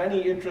don't have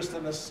any interest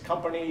in this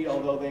company,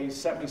 although they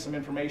sent me some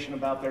information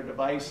about their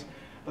device.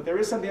 But there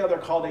is something out there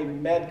called a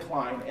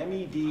Medcline,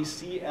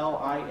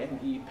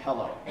 M-E-D-C-L-I-N-E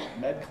pillow,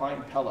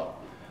 Medcline pillow.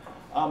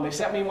 They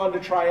sent me one to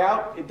try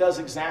out. It does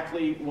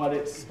exactly what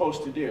it's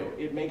supposed to do.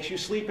 It makes you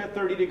sleep at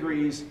 30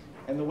 degrees,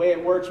 and the way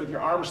it works with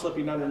your arm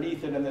slipping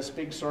underneath it and this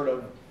big sort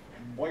of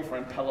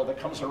boyfriend pillow that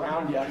comes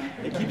around you,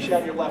 it keeps you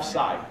on your left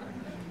side.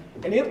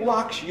 And it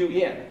locks you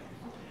in.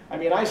 I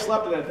mean, I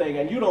slept in that thing,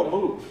 and you don't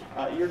move.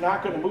 You're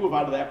not going to move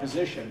out of that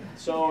position.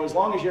 So as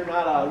long as you're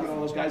not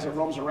those guys that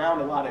roams around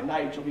a lot at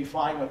night, you'll be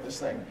fine with this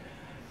thing.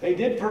 They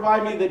did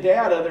provide me the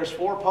data. There's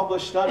 4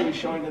 published studies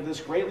showing that this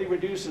greatly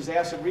reduces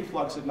acid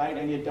reflux at night,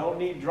 and you don't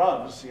need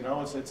drugs. You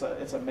know, it's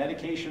a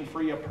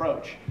medication-free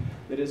approach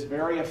that is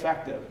very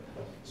effective.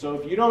 So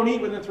if you don't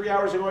eat within 3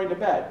 hours of going to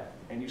bed,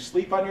 and you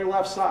sleep on your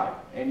left side,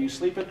 and you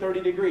sleep at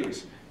 30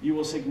 degrees, you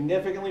will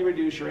significantly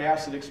reduce your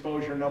acid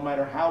exposure no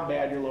matter how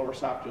bad your lower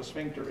esophageal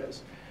sphincter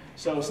is.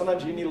 So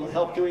sometimes you need a little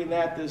help doing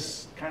that.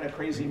 This kind of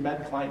crazy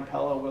Medcline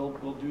pillow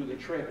will do the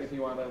trick if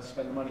you want to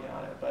spend money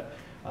on it. But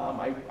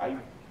I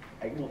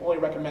will only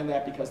recommend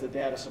that because the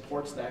data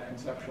supports that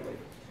conceptually.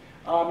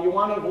 You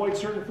want to avoid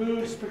certain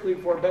foods, particularly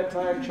before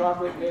bedtime: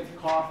 chocolate, mint,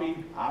 coffee.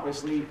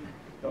 Obviously,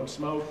 don't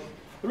smoke.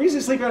 The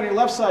reason sleeping on your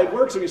left side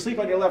works: if you sleep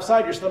on your left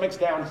side, your stomach's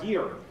down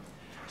here.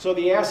 So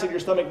the acid your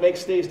stomach makes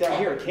stays down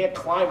here. It can't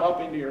climb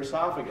up into your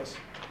esophagus.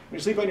 When you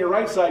sleep on your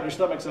right side, your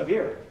stomach's up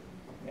here.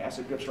 The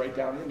acid drips right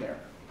down in there.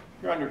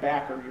 If you're on your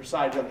back or your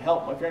side, it doesn't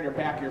help. If you're on your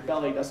back or your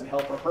belly, it doesn't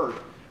help or hurt.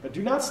 But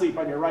do not sleep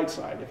on your right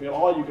side. If at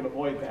all you can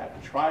avoid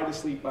that, try to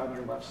sleep on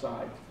your left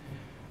side.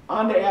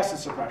 On to acid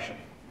suppression.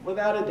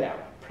 Without a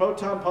doubt,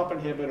 proton pump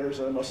inhibitors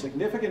are the most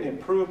significant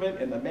improvement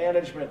in the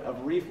management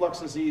of reflux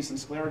disease in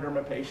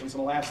scleroderma patients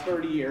in the last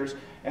 30 years,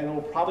 and there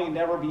will probably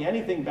never be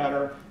anything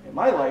better in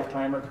my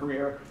lifetime or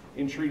career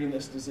in treating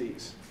this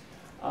disease.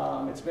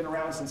 It's been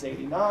around since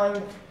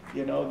 '89.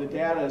 You know, the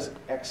data is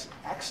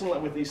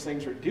excellent with these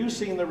things,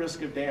 reducing the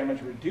risk of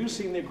damage,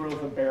 reducing the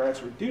growth of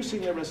Barrett's, reducing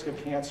the risk of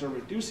cancer,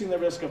 reducing the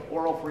risk of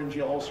oral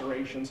pharyngeal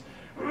ulcerations,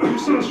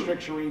 reducing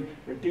stricturing,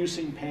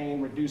 reducing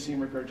pain, reducing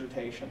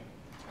regurgitation.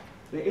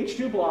 The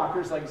H2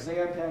 blockers like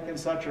Zantac and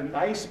such are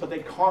nice, but they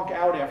conk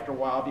out after a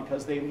while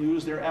because they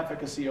lose their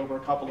efficacy over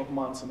a couple of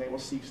months and they will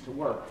cease to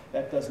work.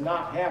 That does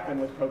not happen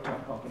with proton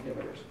pump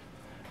inhibitors.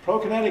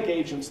 Prokinetic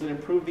agents that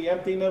improve the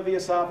emptying of the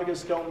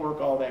esophagus don't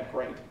work all that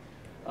great.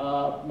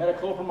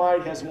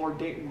 Metoclopramide has more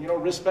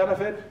risk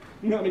benefit.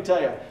 Let me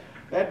tell you,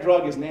 that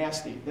drug is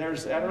nasty. I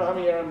don't know how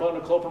many are on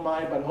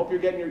metoclopramide, but I hope you're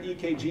getting your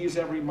EKGs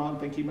every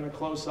month and keeping a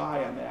close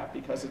eye on that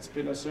because it's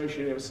been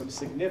associated with some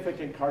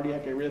significant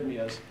cardiac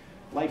arrhythmias,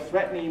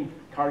 life-threatening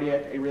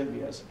cardiac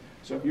arrhythmias.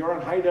 So if you're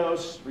on high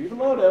dose or even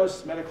low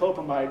dose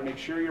metoclopramide, make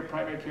sure your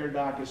primary care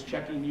doc is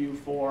checking you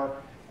for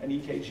an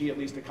EKG at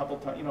least a couple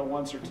times,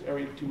 once or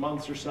every 2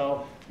 months or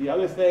so. The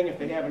other thing, if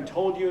they haven't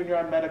told you and you're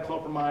on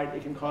metoclopramide,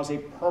 it can cause a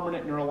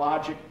permanent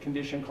neurologic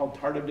condition called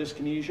tardive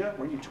dyskinesia,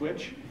 where you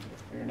twitch,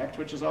 or your neck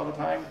twitches all the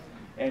time.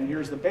 And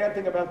here's the bad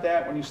thing about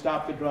that: when you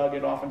stop the drug,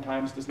 it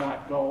oftentimes does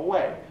not go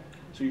away.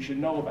 So you should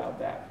know about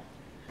that.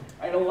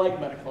 I don't like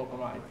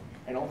metoclopramide.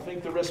 I don't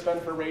think the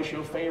risk-benefit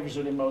ratio favors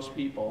it in most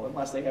people,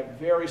 unless they have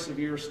very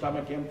severe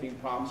stomach emptying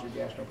problems or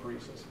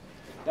gastroparesis.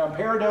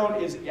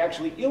 Domperidone is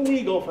actually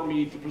illegal for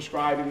me to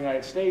prescribe in the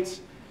United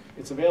States.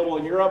 It's available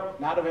in Europe,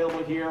 not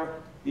available here.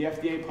 The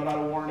FDA put out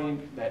a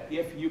warning that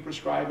if you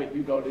prescribe it,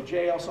 you go to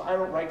jail, so I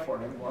don't write for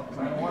it anymore because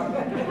I don't want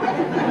it.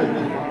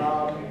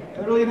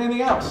 And really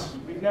anything else.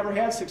 We've never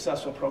had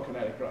successful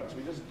prokinetic drugs.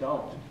 We just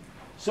don't.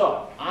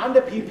 So, on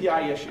to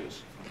PPI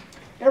issues.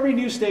 Every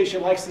news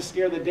station likes to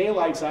scare the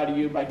daylights out of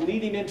you by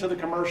leading into the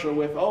commercial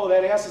with, oh,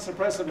 that acid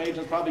suppressive agent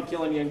is probably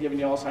killing you and giving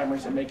you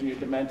Alzheimer's and making you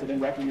demented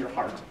and wrecking your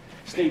heart.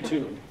 Stay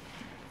tuned.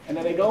 And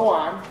then they go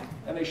on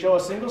and they show a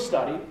single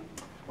study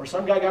where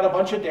some guy got a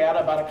bunch of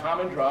data about a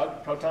common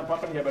drug, proton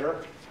pump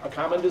inhibitor, a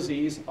common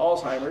disease,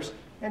 Alzheimer's,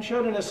 and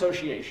showed an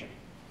association.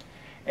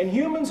 And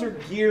humans are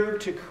geared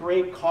to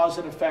create cause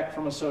and effect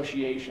from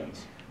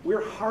associations.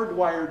 We're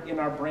hardwired in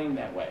our brain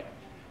that way.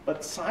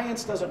 But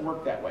science doesn't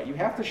work that way. You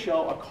have to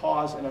show a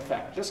cause and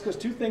effect. Just because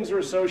two things are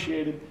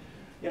associated,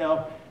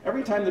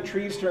 every time the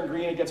trees turn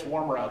green, it gets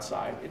warmer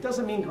outside. It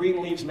doesn't mean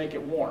green leaves make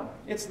it warm.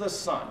 It's the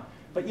sun.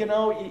 But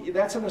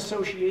that's an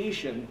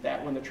association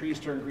that when the trees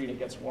turn green, it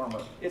gets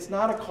warmer. It's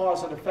not a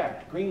cause and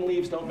effect. Green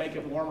leaves don't make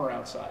it warmer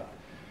outside.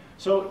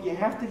 So you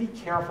have to be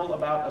careful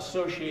about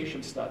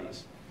association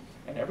studies.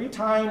 And every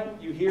time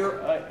you hear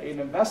an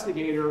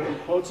investigator who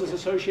quotes his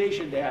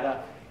association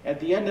data, at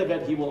the end of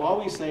it, he will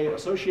always say,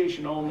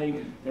 association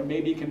only, there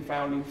may be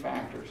confounding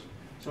factors.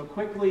 So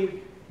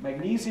quickly,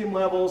 magnesium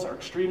levels are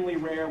extremely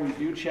rare. We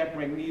do check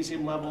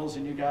magnesium levels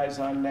in you guys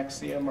on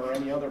MACM or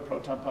any other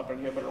proton pump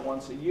inhibitor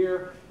once a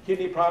year.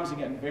 Kidney problems,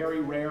 again, very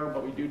rare,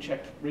 but we do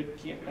check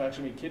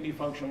kidney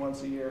function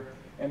once a year.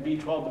 And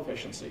B12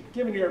 deficiency.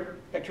 Given your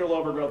bacterial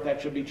overgrowth,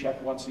 that should be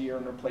checked once a year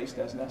and replaced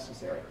as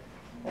necessary.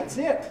 That's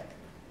it.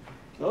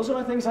 Those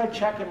are the things I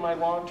check in my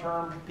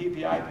long-term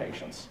PPI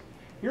patients.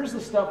 Here's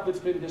the stuff that's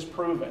been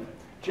disproven.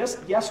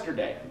 Just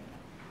yesterday,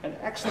 an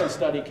excellent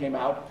study came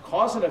out,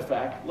 cause and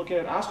effect, looking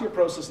at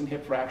osteoporosis and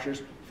hip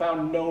fractures,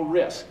 found no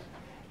risk.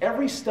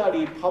 Every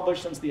study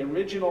published since the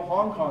original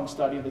Hong Kong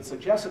study that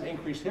suggested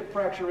increased hip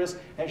fracture risk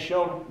has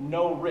shown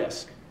no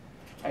risk.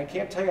 I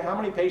can't tell you how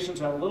many patients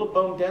who have a little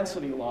bone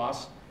density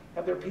loss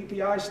have their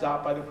PPI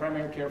stopped by their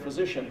primary care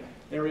physician.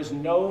 There is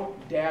no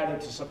data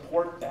to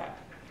support that.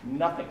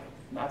 Nothing.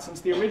 Not since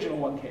the original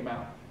one came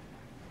out.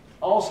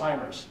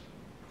 Alzheimer's.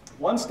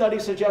 One study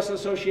suggests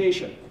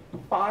association.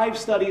 5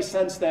 studies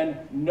since then,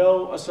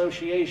 no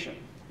association.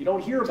 You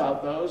don't hear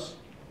about those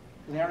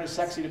because they aren't as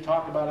sexy to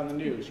talk about in the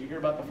news. You hear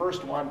about the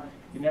first one,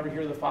 you never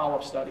hear the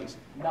follow-up studies.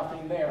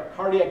 Nothing there.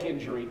 Cardiac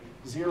injury,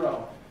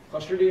 0.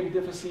 Clostridium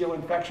difficile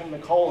infection in the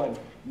colon,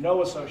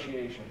 no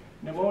association.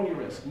 Pneumonia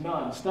risk,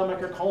 none.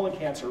 Stomach or colon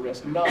cancer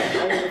risk, none.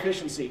 Iron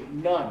deficiency,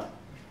 none.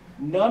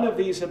 None of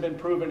these have been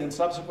proven in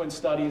subsequent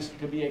studies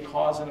to be a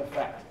cause and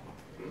effect.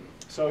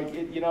 So,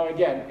 you know,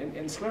 again,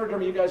 in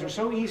scleroderma, you guys are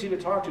so easy to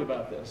talk to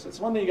about this.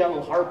 It's one thing you got a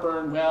little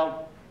heartburn,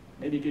 well,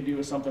 maybe you could do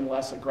with something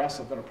less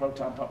aggressive than a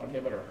proton pump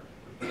inhibitor.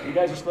 You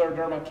guys with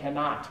scleroderma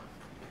cannot.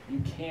 You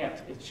can't.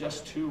 It's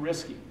just too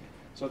risky.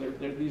 So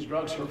these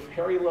drugs are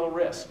very low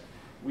risk.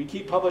 We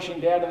keep publishing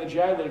data in the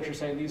GI literature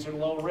saying these are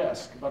low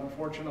risk, but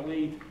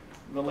unfortunately,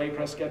 the lay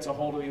press gets a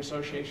hold of the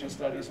association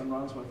studies and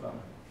runs with them.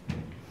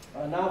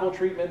 Novel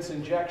treatments,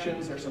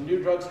 injections, there's some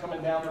new drugs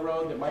coming down the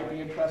road that might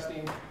be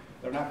interesting.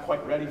 They're not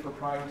quite ready for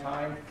prime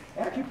time.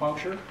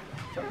 Acupuncture,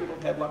 some people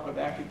have had luck with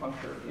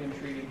acupuncture in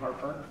treating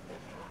heartburn.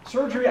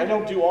 Surgery, I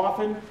don't do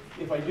often.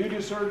 If I do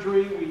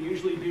surgery, we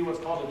usually do what's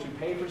called a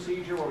toupee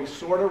procedure, where we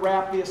sort of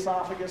wrap the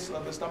esophagus,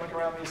 the stomach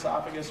around the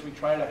esophagus. We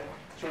try to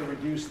sort of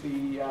reduce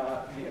the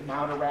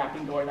amount of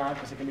wrapping going on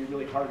because it can be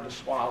really hard to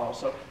swallow.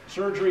 So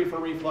surgery for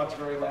reflux,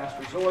 very last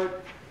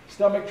resort.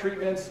 Stomach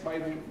treatments,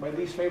 my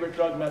least favorite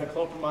drug,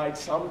 metoclopramide.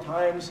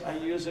 Sometimes I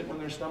use it when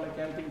there's stomach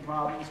emptying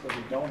problems, but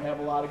we don't have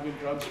a lot of good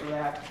drugs for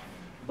that.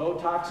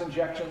 Botox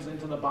injections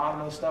into the bottom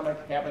of the stomach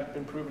haven't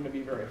been proven to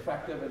be very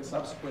effective in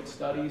subsequent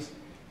studies.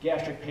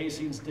 Gastric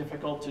pacing is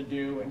difficult to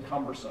do and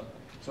cumbersome.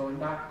 So we're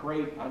not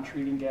great on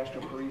treating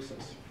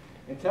gastroparesis.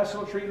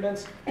 Intestinal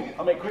treatments,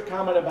 I'll make a quick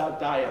comment about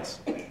diets.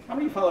 How many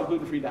of you follow a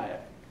gluten-free diet?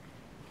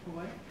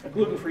 What? A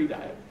gluten-free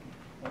diet.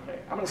 Okay,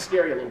 I'm going to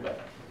scare you a little bit.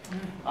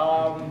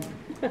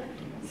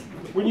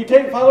 When you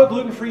follow a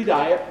gluten-free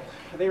diet,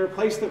 they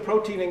replace the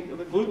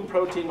gluten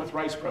protein with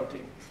rice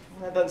protein.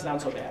 That doesn't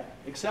sound so bad,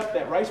 except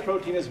that rice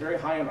protein is very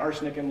high in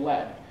arsenic and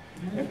lead.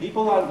 And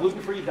people on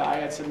gluten-free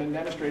diets have been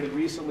demonstrated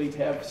recently to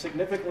have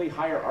significantly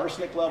higher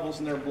arsenic levels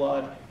in their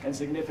blood and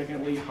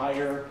significantly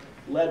higher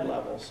lead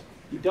levels.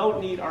 You don't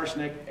need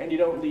arsenic and you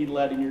don't need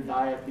lead in your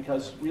diet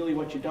because really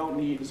what you don't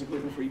need is a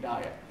gluten-free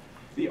diet.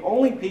 The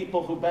only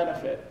people who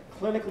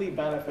clinically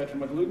benefit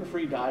from a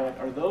gluten-free diet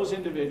are those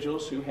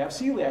individuals who have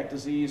celiac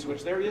disease,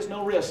 which there is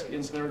no risk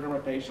in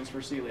scleroderma patients for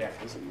celiac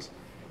disease.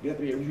 You have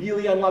to be a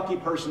really unlucky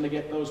person to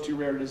get those 2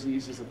 rare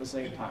diseases at the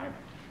same time.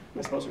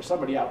 I suppose there's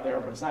somebody out there,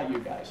 but it's not you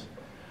guys.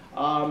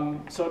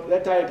 So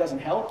that diet doesn't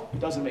help,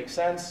 doesn't make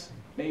sense,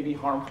 may be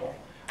harmful.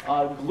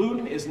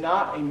 Gluten is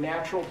not a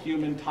natural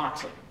human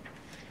toxin.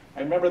 I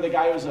remember the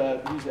guy who's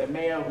at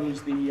Mayo,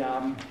 who's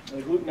the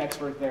gluten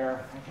expert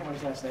there. I can't remember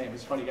his last name,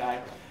 he's a funny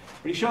guy.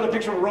 But he showed a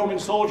picture of a Roman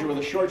soldier with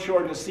a short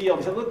sword and a shield.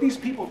 He said, look, these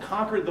people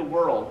conquered the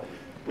world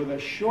with a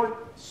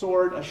short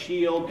sword, a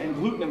shield, and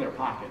gluten in their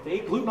pocket. They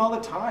ate gluten all the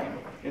time.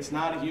 It's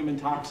not a human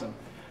toxin.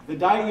 The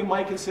diet you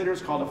might consider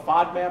is called a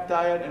FODMAP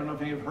diet. I don't know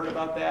if any of you have heard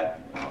about that.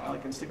 I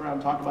can stick around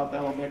and talk about that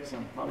a little bit because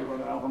I'm probably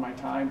running over my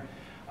time.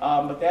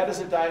 But that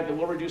is a diet that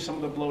will reduce some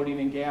of the bloating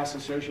and gas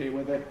associated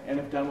with it, and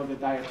if done with a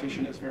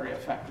dietitian, is very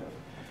effective.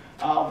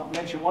 I'll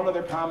mention one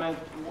other comment.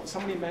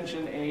 Somebody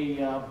mentioned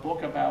a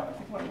book about, I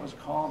think what it was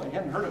called, I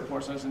hadn't heard it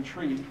before, so I was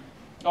intrigued.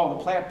 Oh,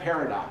 The Plant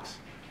Paradox.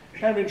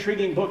 Kind of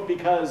intriguing book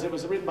because it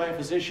was written by a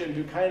physician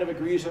who kind of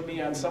agrees with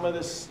me on some of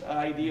this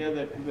idea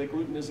that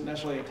gluten isn't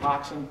necessarily a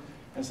toxin,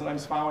 and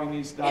sometimes following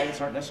these diets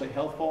aren't necessarily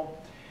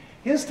healthful.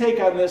 His take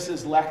on this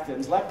is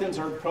lectins. Lectins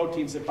are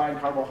proteins that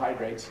bind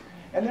carbohydrates.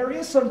 And there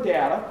is some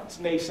data, it's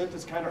nascent,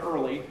 it's kind of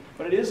early,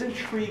 but it is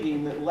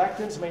intriguing that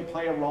lectins may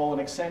play a role in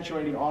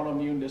accentuating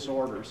autoimmune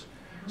disorders.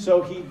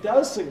 So he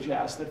does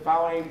suggest that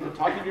talking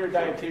to your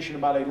dietitian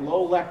about a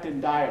low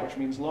lectin diet, which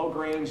means low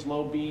grains,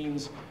 low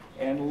beans,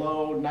 and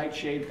low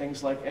nightshade,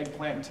 things like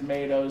eggplant and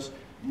tomatoes,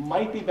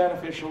 might be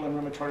beneficial in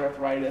rheumatoid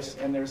arthritis,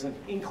 and there's an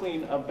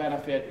inkling of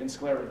benefit in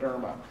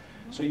scleroderma.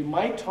 So you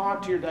might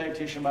talk to your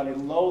dietitian about a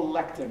low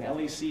lectin,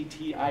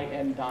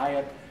 L-E-C-T-I-N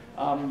diet.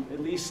 At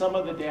least some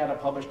of the data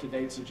published to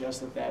date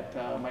suggests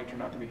that might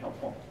turn out to be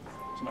helpful.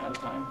 Am I out of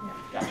time?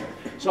 Yeah. Gotcha.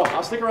 So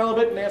I'll stick around a little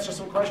bit and answer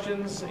some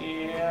questions,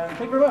 and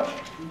thank you very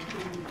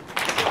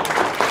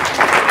much.